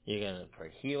again, you're going to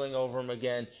pray healing over them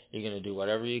again, you're going to do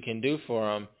whatever you can do for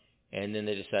them, and then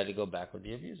they decide to go back with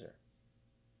the abuser.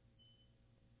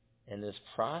 And this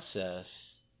process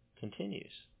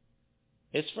continues.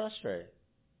 It's frustrating.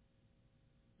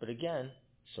 But again,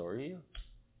 so are you.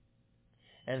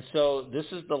 And so this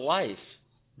is the life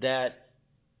that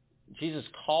Jesus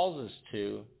calls us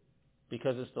to,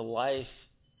 because it's the life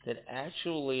that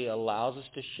actually allows us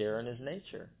to share in his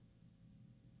nature.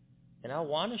 And I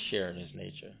want to share in his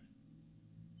nature.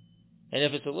 And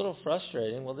if it's a little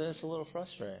frustrating, well, then it's a little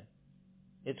frustrating.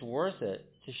 It's worth it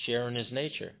to share in his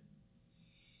nature.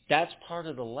 That's part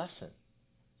of the lesson.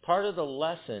 Part of the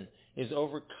lesson is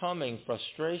overcoming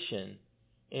frustration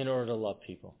in order to love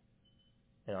people,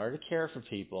 in order to care for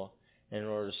people, and in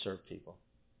order to serve people.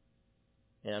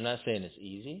 And I'm not saying it's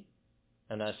easy.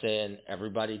 I'm not saying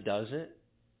everybody does it.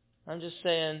 I'm just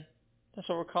saying that's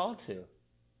what we're called to.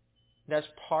 That's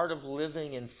part of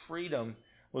living in freedom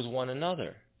with one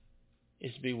another,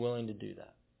 is to be willing to do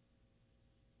that.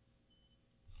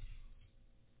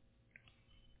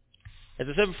 As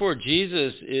I said before,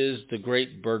 Jesus is the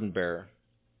great burden bearer.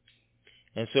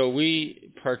 And so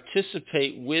we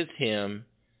participate with him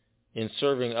in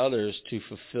serving others to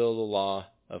fulfill the law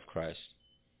of Christ.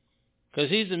 Because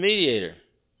he's the mediator.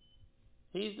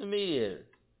 He's the mediator.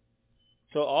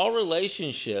 So all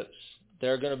relationships that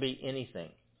are going to be anything,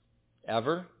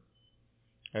 ever,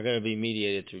 are going to be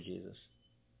mediated through Jesus.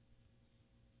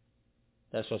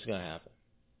 That's what's going to happen.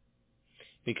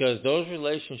 Because those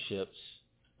relationships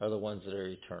are the ones that are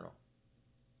eternal.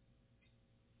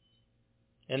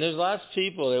 And there's lots of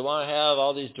people, they want to have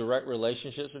all these direct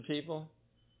relationships with people.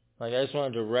 Like, I just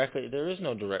want to directly, there is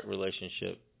no direct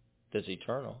relationship that's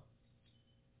eternal.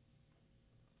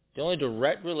 The only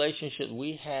direct relationship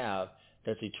we have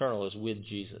that's eternal is with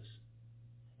Jesus.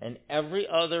 And every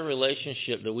other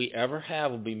relationship that we ever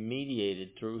have will be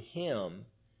mediated through him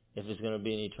if it's going to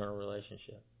be an eternal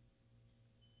relationship.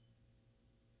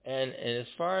 And as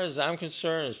far as I'm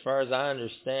concerned, as far as I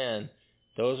understand,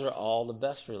 those are all the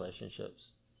best relationships,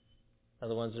 are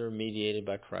the ones that are mediated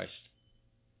by Christ.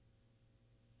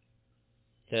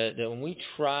 That when we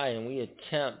try and we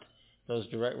attempt those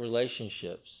direct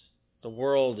relationships, the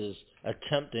world is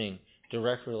attempting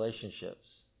direct relationships,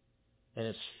 and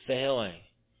it's failing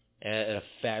at a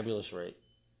fabulous rate.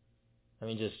 I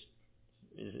mean, just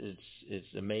it's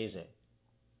amazing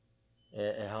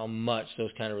at how much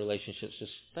those kind of relationships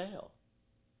just fail.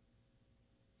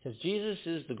 Because Jesus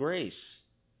is the grace.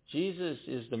 Jesus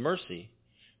is the mercy.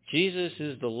 Jesus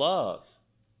is the love.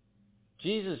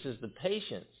 Jesus is the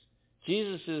patience.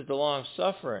 Jesus is the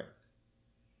long-suffering.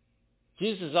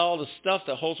 Jesus is all the stuff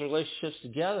that holds relationships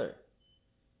together.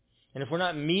 And if we're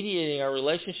not mediating our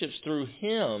relationships through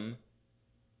him,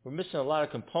 we're missing a lot of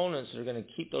components that are going to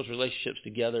keep those relationships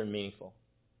together and meaningful.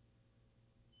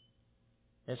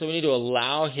 And so we need to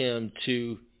allow him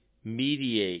to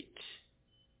mediate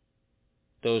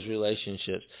those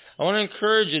relationships. I want to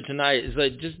encourage you tonight is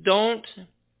like just don't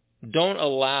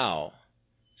allow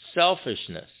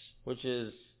selfishness, which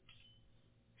is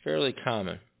fairly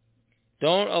common.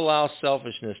 Don't allow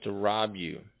selfishness to rob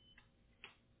you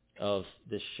of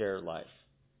this shared life.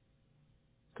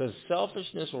 Because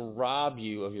selfishness will rob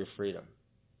you of your freedom.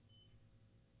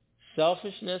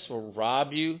 Selfishness will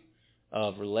rob you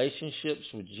of relationships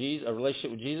with Jesus, a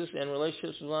relationship with Jesus and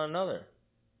relationships with one another.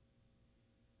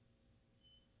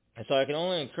 And so I can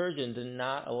only encourage you to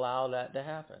not allow that to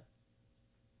happen.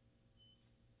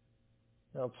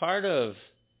 Part of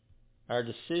our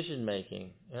decision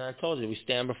making, and I told you we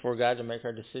stand before God to make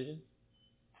our decisions.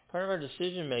 Part of our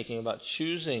decision making about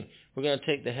choosing, we're going to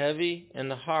take the heavy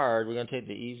and the hard, we're going to take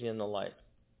the easy and the light.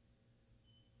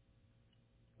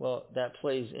 Well, that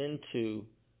plays into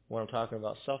what I'm talking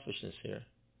about selfishness here.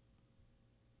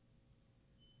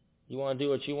 You want to do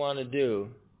what you want to do.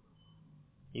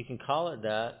 You can call it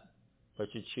that, but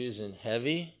you're choosing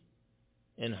heavy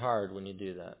and hard when you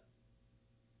do that.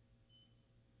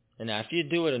 And after you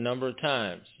do it a number of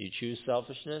times, you choose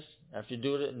selfishness. After you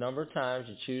do it a number of times,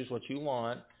 you choose what you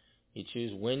want. You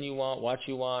choose when you want, what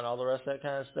you want, all the rest of that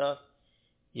kind of stuff.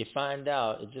 You find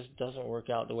out it just doesn't work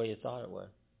out the way you thought it would.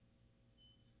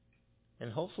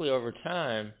 And hopefully over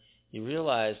time, you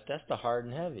realize that's the hard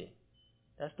and heavy.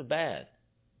 That's the bad.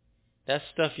 That's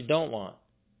stuff you don't want.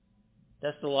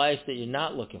 That's the life that you're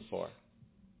not looking for.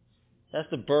 That's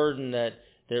the burden that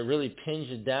really pins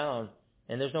you down,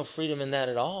 and there's no freedom in that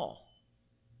at all.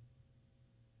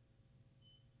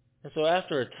 And so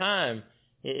after a time,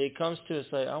 it comes to us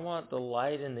like, I want the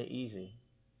light and the easy.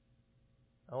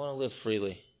 I want to live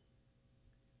freely.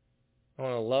 I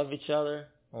want to love each other.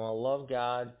 I want to love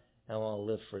God. And I want to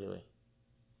live freely.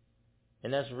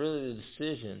 And that's really the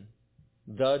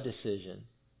decision.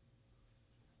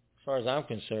 As far as I'm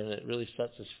concerned, it really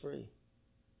sets us free.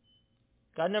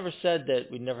 God never said that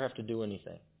we'd never have to do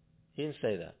anything. He didn't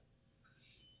say that.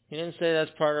 He didn't say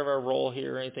that's part of our role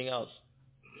here or anything else.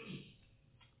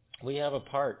 We have a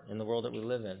part in the world that we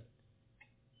live in.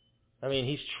 I mean,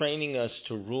 he's training us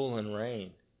to rule and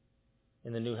reign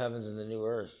in the new heavens and the new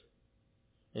earth.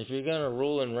 And if you're going to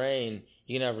rule and reign,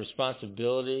 you're going to have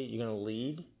responsibility, you're going to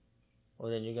lead,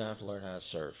 well, then you're going to have to learn how to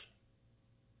serve.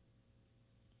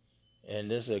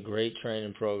 And this is a great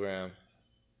training program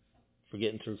for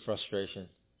getting through frustration,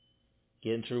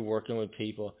 getting through working with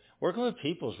people. Working with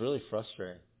people is really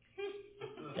frustrating.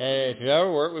 And if you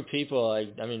ever work with people,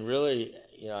 really,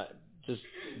 just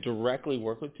directly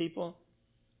work with people,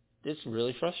 it's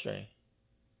really frustrating.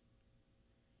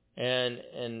 And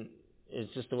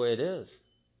it's just the way it is.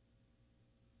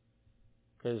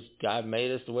 Because God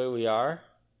made us the way we are,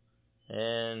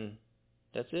 and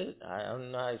that's it. I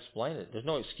don't know how to explain it. There's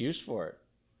no excuse for it.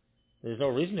 There's no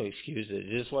reason to excuse it.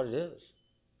 It is what it is.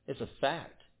 It's a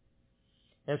fact.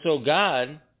 And so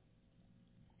God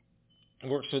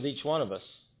works with each one of us.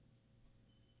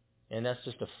 And that's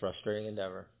just a frustrating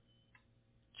endeavor.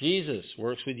 Jesus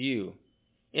works with you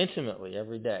intimately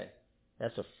every day.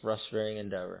 That's a frustrating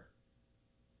endeavor.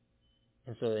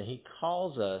 And so then he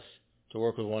calls us to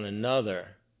work with one another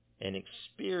and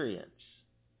experience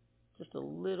just a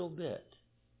little bit,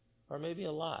 or maybe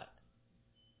a lot,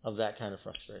 of that kind of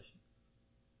frustration.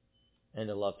 And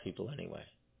to love people anyway.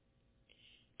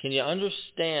 Can you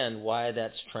understand why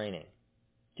that's training?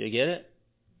 Do you get it?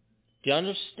 Do you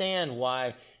understand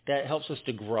why that helps us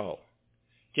to grow?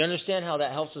 Do you understand how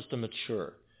that helps us to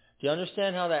mature? Do you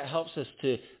understand how that helps us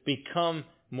to become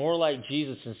more like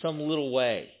Jesus in some little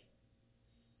way?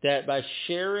 That by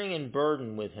sharing in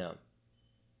burden with him,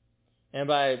 and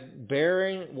by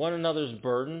bearing one another's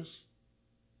burdens,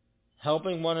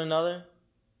 helping one another,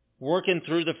 working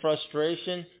through the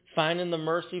frustration, finding the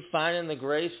mercy, finding the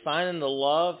grace, finding the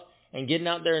love, and getting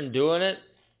out there and doing it,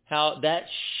 how that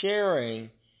sharing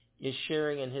is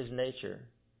sharing in his nature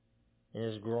and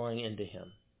is growing into him,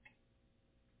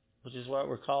 which is what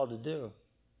we're called to do.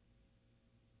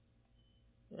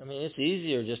 I mean, it's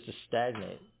easier just to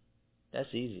stagnate.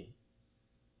 That's easy.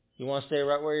 You want to stay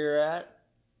right where you're at?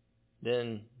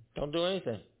 Then don't do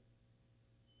anything.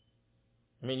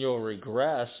 I mean, you'll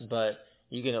regress, but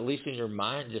you can at least in your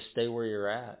mind just stay where you're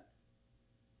at.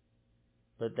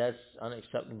 But that's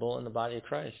unacceptable in the body of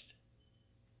Christ.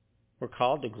 We're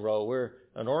called to grow. We're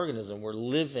an organism. We're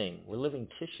living. We're living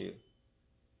tissue.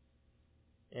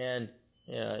 And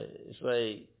it's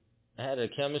like I had a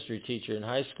chemistry teacher in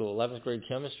high school, 11th grade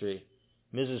chemistry,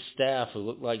 Mrs. Staff, who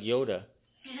looked like Yoda.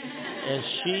 And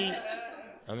she,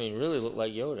 really looked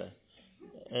like Yoda.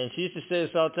 And she used to say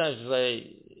this all the time. She's like,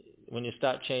 when you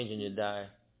stop changing, you die.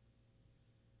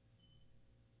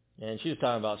 And she was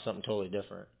talking about something totally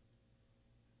different.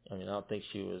 I don't think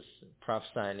she was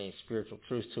prophesying any spiritual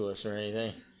truth to us or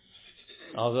anything.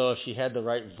 Although if she had the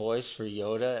right voice for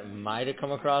Yoda, it might have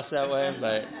come across that way,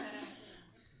 but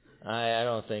I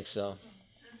don't think so.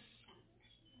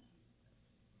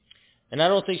 And I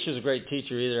don't think she was a great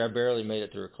teacher either. I barely made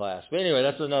it through her class. But anyway,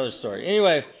 that's another story.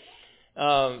 Anyway,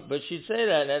 but she'd say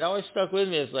that, and it always stuck with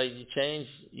me. It's like, you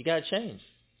got to change.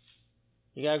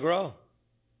 You got to grow.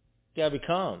 You got to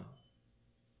become.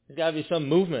 There's got to be some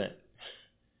movement,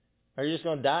 or you're just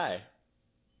going to die.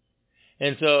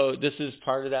 And so this is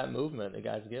part of that movement that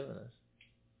God's given us.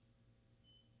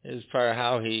 It is part of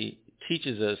how He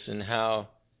teaches us and how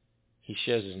He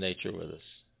shares His nature with us.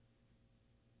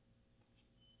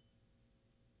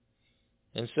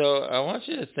 And so I want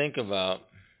you to think about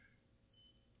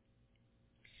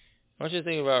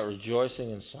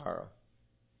rejoicing and sorrow.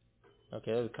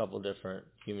 Okay, there's a couple different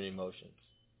human emotions.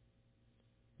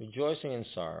 Rejoicing and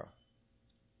sorrow.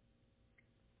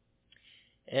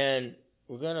 And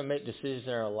we're going to make decisions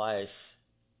in our life,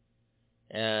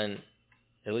 and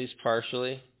at least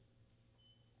partially,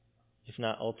 if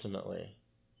not ultimately,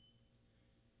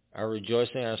 our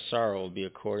rejoicing and our sorrow will be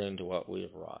according to what we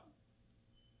have wrought.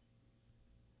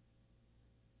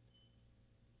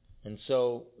 And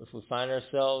so, if we find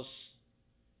ourselves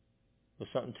with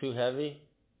something too heavy,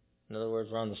 in other words,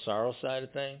 we're on the sorrow side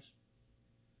of things,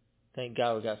 thank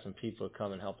God we got some people to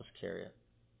come and help us carry it.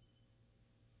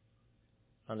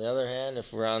 On the other hand, if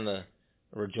we're on the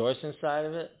rejoicing side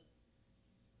of it,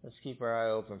 let's keep our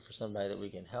eye open for somebody that we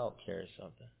can help carry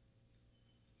something.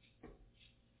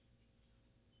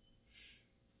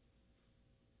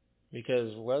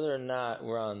 Because whether or not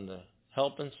we're on the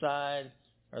helping side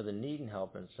or the needing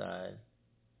helping side,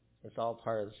 it's all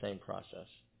part of the same process.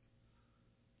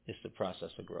 It's the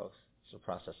process of growth. It's the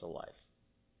process of life.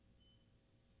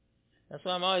 That's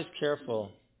why I'm always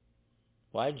careful.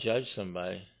 Why judge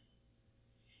somebody?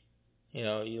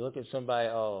 You look at somebody,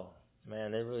 oh,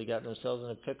 man, they really got themselves in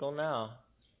a pickle now.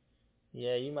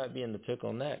 Yeah, you might be in the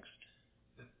pickle next.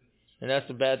 And that's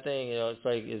the bad thing. It's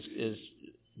like as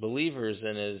believers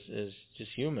and as just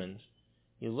humans,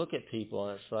 you look at people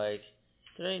and it's like,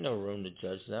 there ain't no room to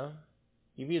judge them.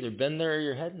 You've either been there or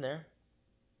you're heading there.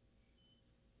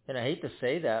 And I hate to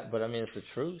say that, but it's the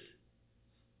truth.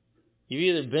 You've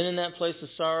either been in that place of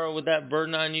sorrow with that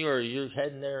burden on you or you're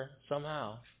heading there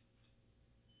somehow.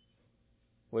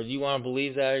 Whether you want to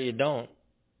believe that or you don't,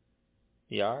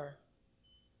 you are.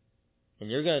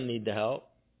 And you're going to need the help.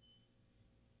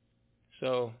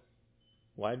 So,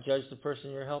 why judge the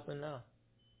person you're helping now?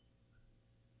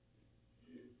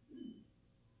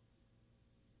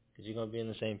 Because you're going to be in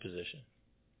the same position.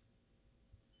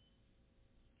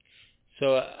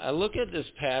 So, I look at this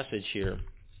passage here,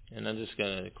 and I'm just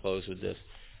going to close with this.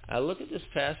 I look at this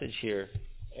passage here,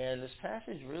 and this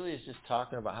passage really is just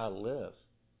talking about how to live.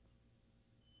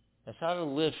 It's how to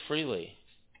live freely.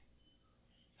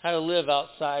 How to live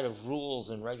outside of rules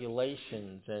and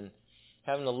regulations and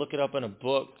having to look it up in a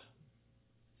book.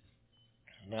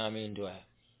 What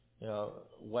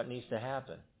needs to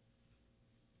happen?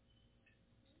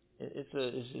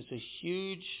 It's a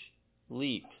huge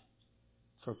leap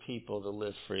for people to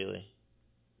live freely.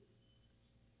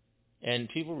 And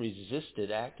people resist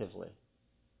it actively.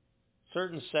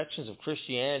 Certain sections of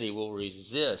Christianity will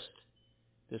resist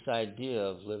this idea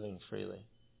of living freely.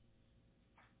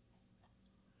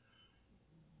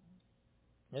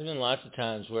 There's been lots of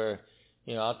times where,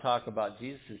 I'll talk about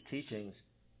Jesus' teachings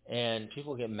and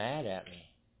people get mad at me.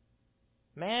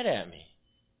 Mad at me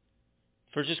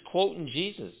for just quoting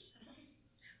Jesus.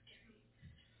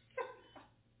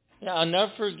 Yeah, I'll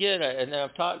never forget, and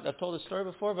I've told this story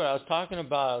before, but I was talking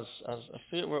about, I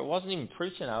forget where, it wasn't even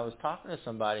preaching, I was talking to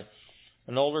somebody,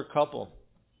 an older couple.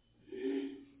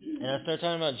 And I started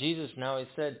talking about Jesus. Now he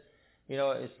said,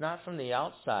 it's not from the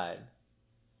outside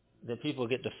that people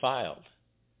get defiled.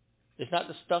 It's not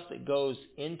the stuff that goes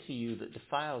into you that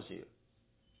defiles you.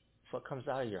 It's what comes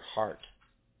out of your heart.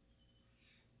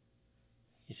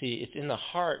 You see, it's in the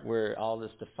heart where all this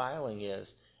defiling is.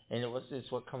 And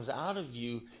it's what comes out of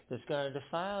you that's going to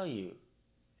defile you.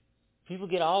 People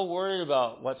get all worried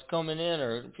about what's coming in,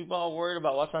 or people all worried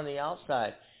about what's on the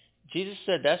outside. Jesus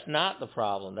said that's not the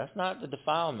problem. That's not the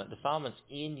defilement. Defilement's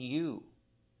in you.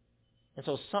 And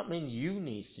so something in you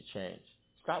needs to change.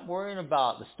 Stop worrying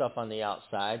about the stuff on the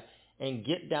outside and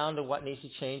get down to what needs to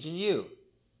change in you.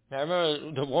 Now, I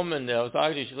remember the woman that I was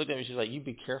talking to, she looked at me, she's like, you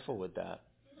be careful with that.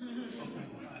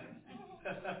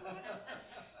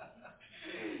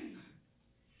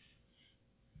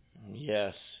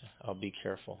 Yes, I'll be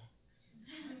careful.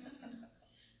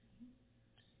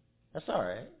 That's all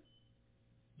right.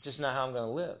 It's just not how I'm going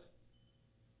to live.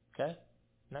 Okay?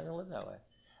 I'm not going to live that way.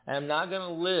 And I'm not going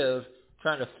to live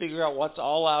trying to figure out what's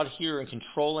all out here and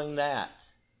controlling that.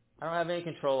 I don't have any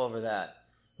control over that.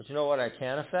 But you know what I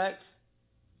can affect?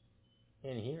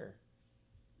 In here.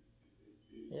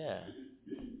 Yeah.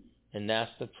 And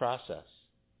that's the process.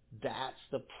 That's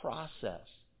the process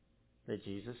that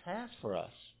Jesus has for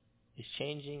us. He's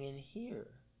changing in here.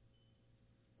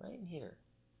 Right in here.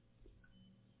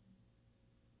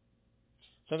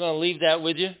 So I'm going to leave that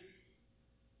with you.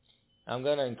 I'm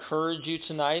going to encourage you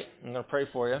tonight. I'm going to pray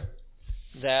for you.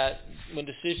 That when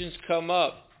decisions come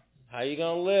up, how are you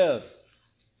going to live?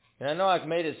 And I know I've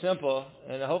made it simple,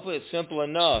 and hopefully it's simple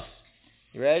enough.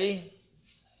 You ready?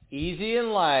 Easy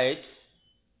and light,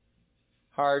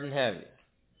 hard and heavy.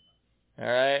 All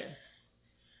right?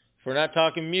 If we're not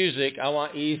talking music, I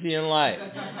want easy and light.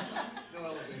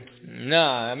 No,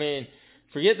 I mean,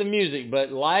 forget the music,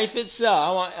 but life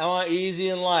itself, I want easy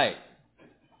and light.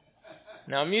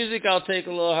 Now, music I'll take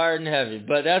a little hard and heavy,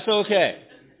 but that's okay.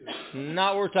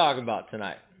 Not what we're talking about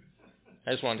tonight.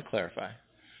 I just wanted to clarify.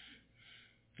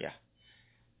 Yeah.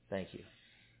 Thank you.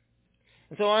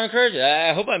 And so I encourage you.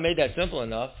 I hope I made that simple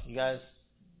enough. You guys,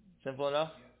 simple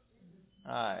enough?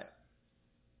 All right.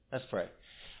 Let's pray.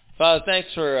 Father, thanks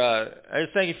for, I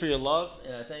just thank you for your love,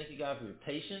 and I thank you, God, for your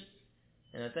patience.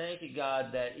 And I thank you,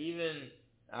 God, that even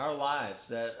our lives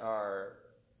that are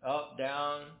up,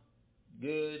 down,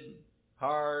 good,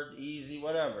 hard, easy,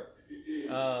 whatever,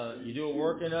 you do a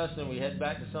work in us and we head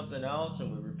back to something else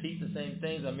and we repeat the same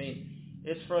things. I mean,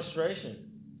 it's frustration.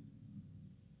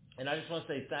 And I just want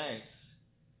to say thanks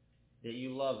that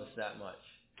you love us that much.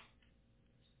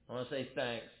 I want to say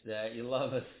thanks that you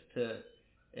love us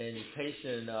and you're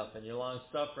patient enough and you're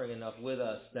long-suffering enough with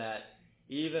us that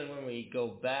even when we go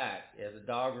back, as a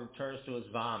dog returns to his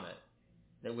vomit,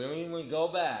 that when we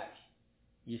go back,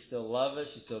 you still love us,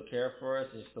 you still care for us,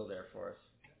 and you're still there for us.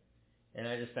 And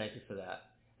I just thank you for that.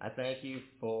 I thank you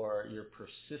for your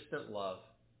persistent love.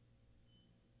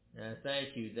 And I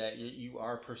thank you that you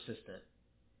are persistent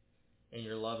in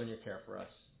your love and your care for us.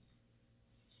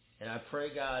 And I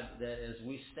pray, God, that as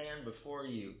we stand before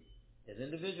you as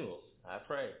individuals, I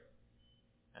pray,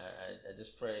 I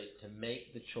just pray to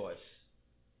make the choice.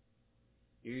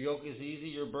 Your yoke is easy,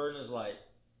 your burden is light.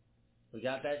 We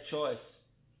got that choice.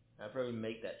 I pray we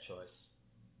make that choice.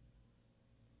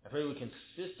 I pray we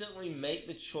consistently make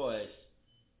the choice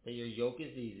that your yoke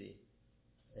is easy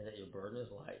and that your burden is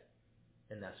light.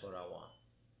 And that's what I want.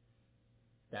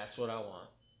 That's what I want.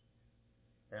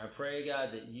 And I pray, God,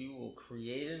 that you will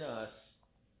create in us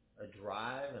a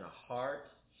drive and a heart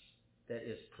that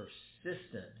is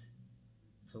persistent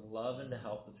to love and to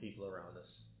help the people around us.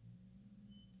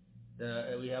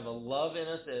 That we have a love in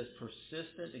us that is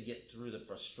persistent to get through the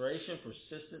frustration,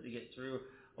 persistent to get through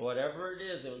whatever it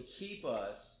is that would keep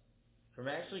us from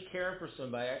actually caring for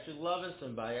somebody, actually loving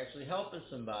somebody, actually helping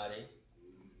somebody.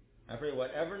 I pray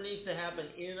whatever needs to happen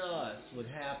in us would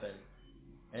happen,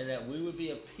 and that we would be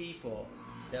a people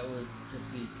that would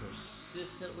just be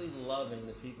persistently loving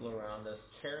the people around us,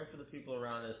 caring for the people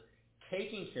around us,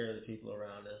 taking care of the people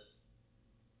around us,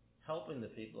 helping the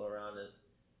people around us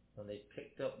when they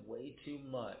picked up way too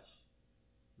much,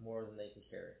 more than they can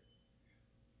carry.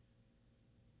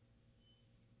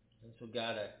 And so,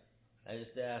 God, I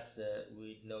just ask that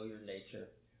we'd know your nature,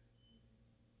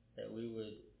 that we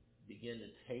would begin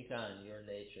to take on your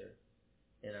nature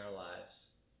in our lives.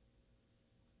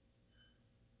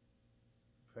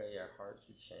 Pray our hearts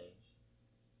would change,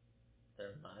 that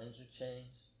our minds would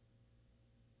change.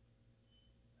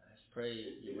 I just pray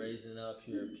you're raising up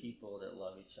here people that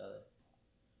love each other.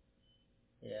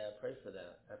 Yeah, I pray for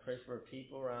that. I pray for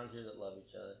people around here that love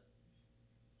each other,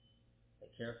 that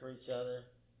care for each other,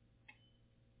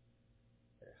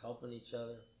 that are helping each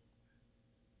other,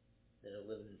 that are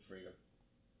living in freedom.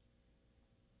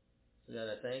 So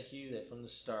God, I thank you that from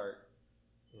the start,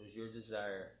 it was your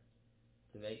desire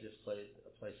to make this place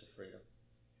a place of freedom.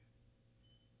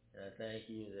 And I thank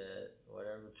you that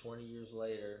whatever 20 years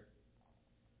later,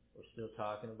 we're still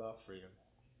talking about freedom.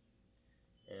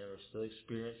 And we're still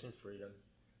experiencing freedom.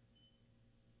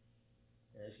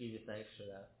 And I just give you thanks for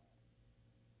that.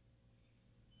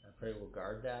 I pray we'll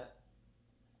guard that.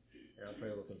 And I pray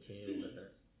we'll continue with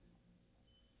it.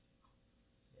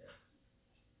 Yeah.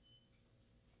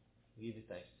 We give you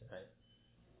thanks tonight.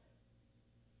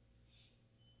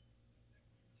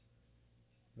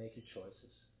 Make your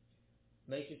choices.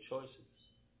 Make your choices.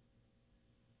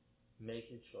 Make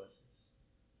your choices.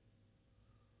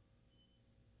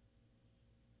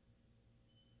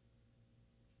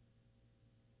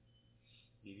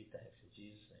 Give you thanks in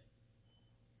Jesus'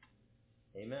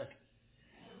 name. Amen.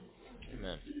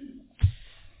 Amen.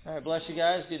 All right, bless you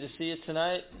guys. Good to see you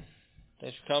tonight.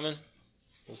 Thanks for coming.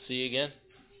 We'll see you again.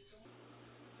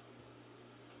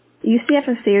 UCF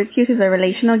of Syracuse is a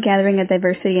relational gathering of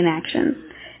diversity in action.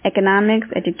 Economics,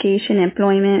 education,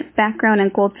 employment, background,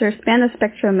 and culture span the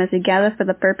spectrum as we gather for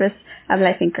the purpose of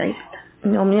life in Christ.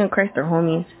 You know, me and Christ are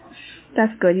homies.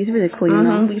 That's good. He's really cool, you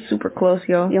know. We super close,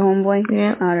 yo. Your homeboy?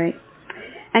 Yeah. All right.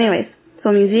 Anyways,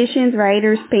 so musicians,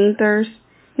 writers, painters.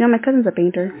 You know, my cousin's a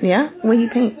painter. Yeah? What do you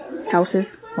paint? Houses.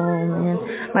 Oh,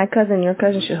 man. My cousin, your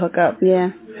cousin should hook up.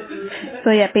 Yeah.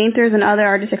 So yeah, painters and other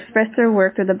artists express their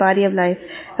work through the body of life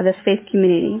of this faith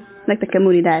community, like the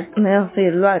comunidad. Yeah, so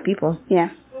there's a lot of people. Yeah.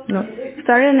 No.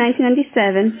 Started in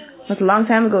 1997. That's a long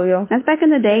time ago, yo. That's back in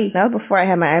the day. That was before I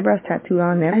had my eyebrows tattooed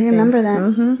on and everything. I remember that.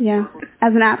 Mm-hmm. Yeah.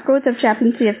 As an outgrowth of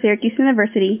chaplaincy of Syracuse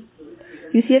University,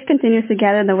 UCF continues to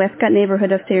gather in the Westcott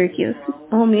neighborhood of Syracuse.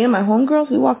 Oh, me and my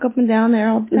homegirls, we walk up and down there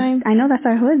all the time. I know, that's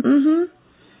our hood. Mm-hmm.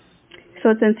 So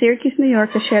it's in Syracuse, New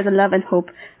York to share the love and hope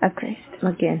of Christ.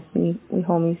 Again, we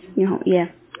homies. You know, yeah.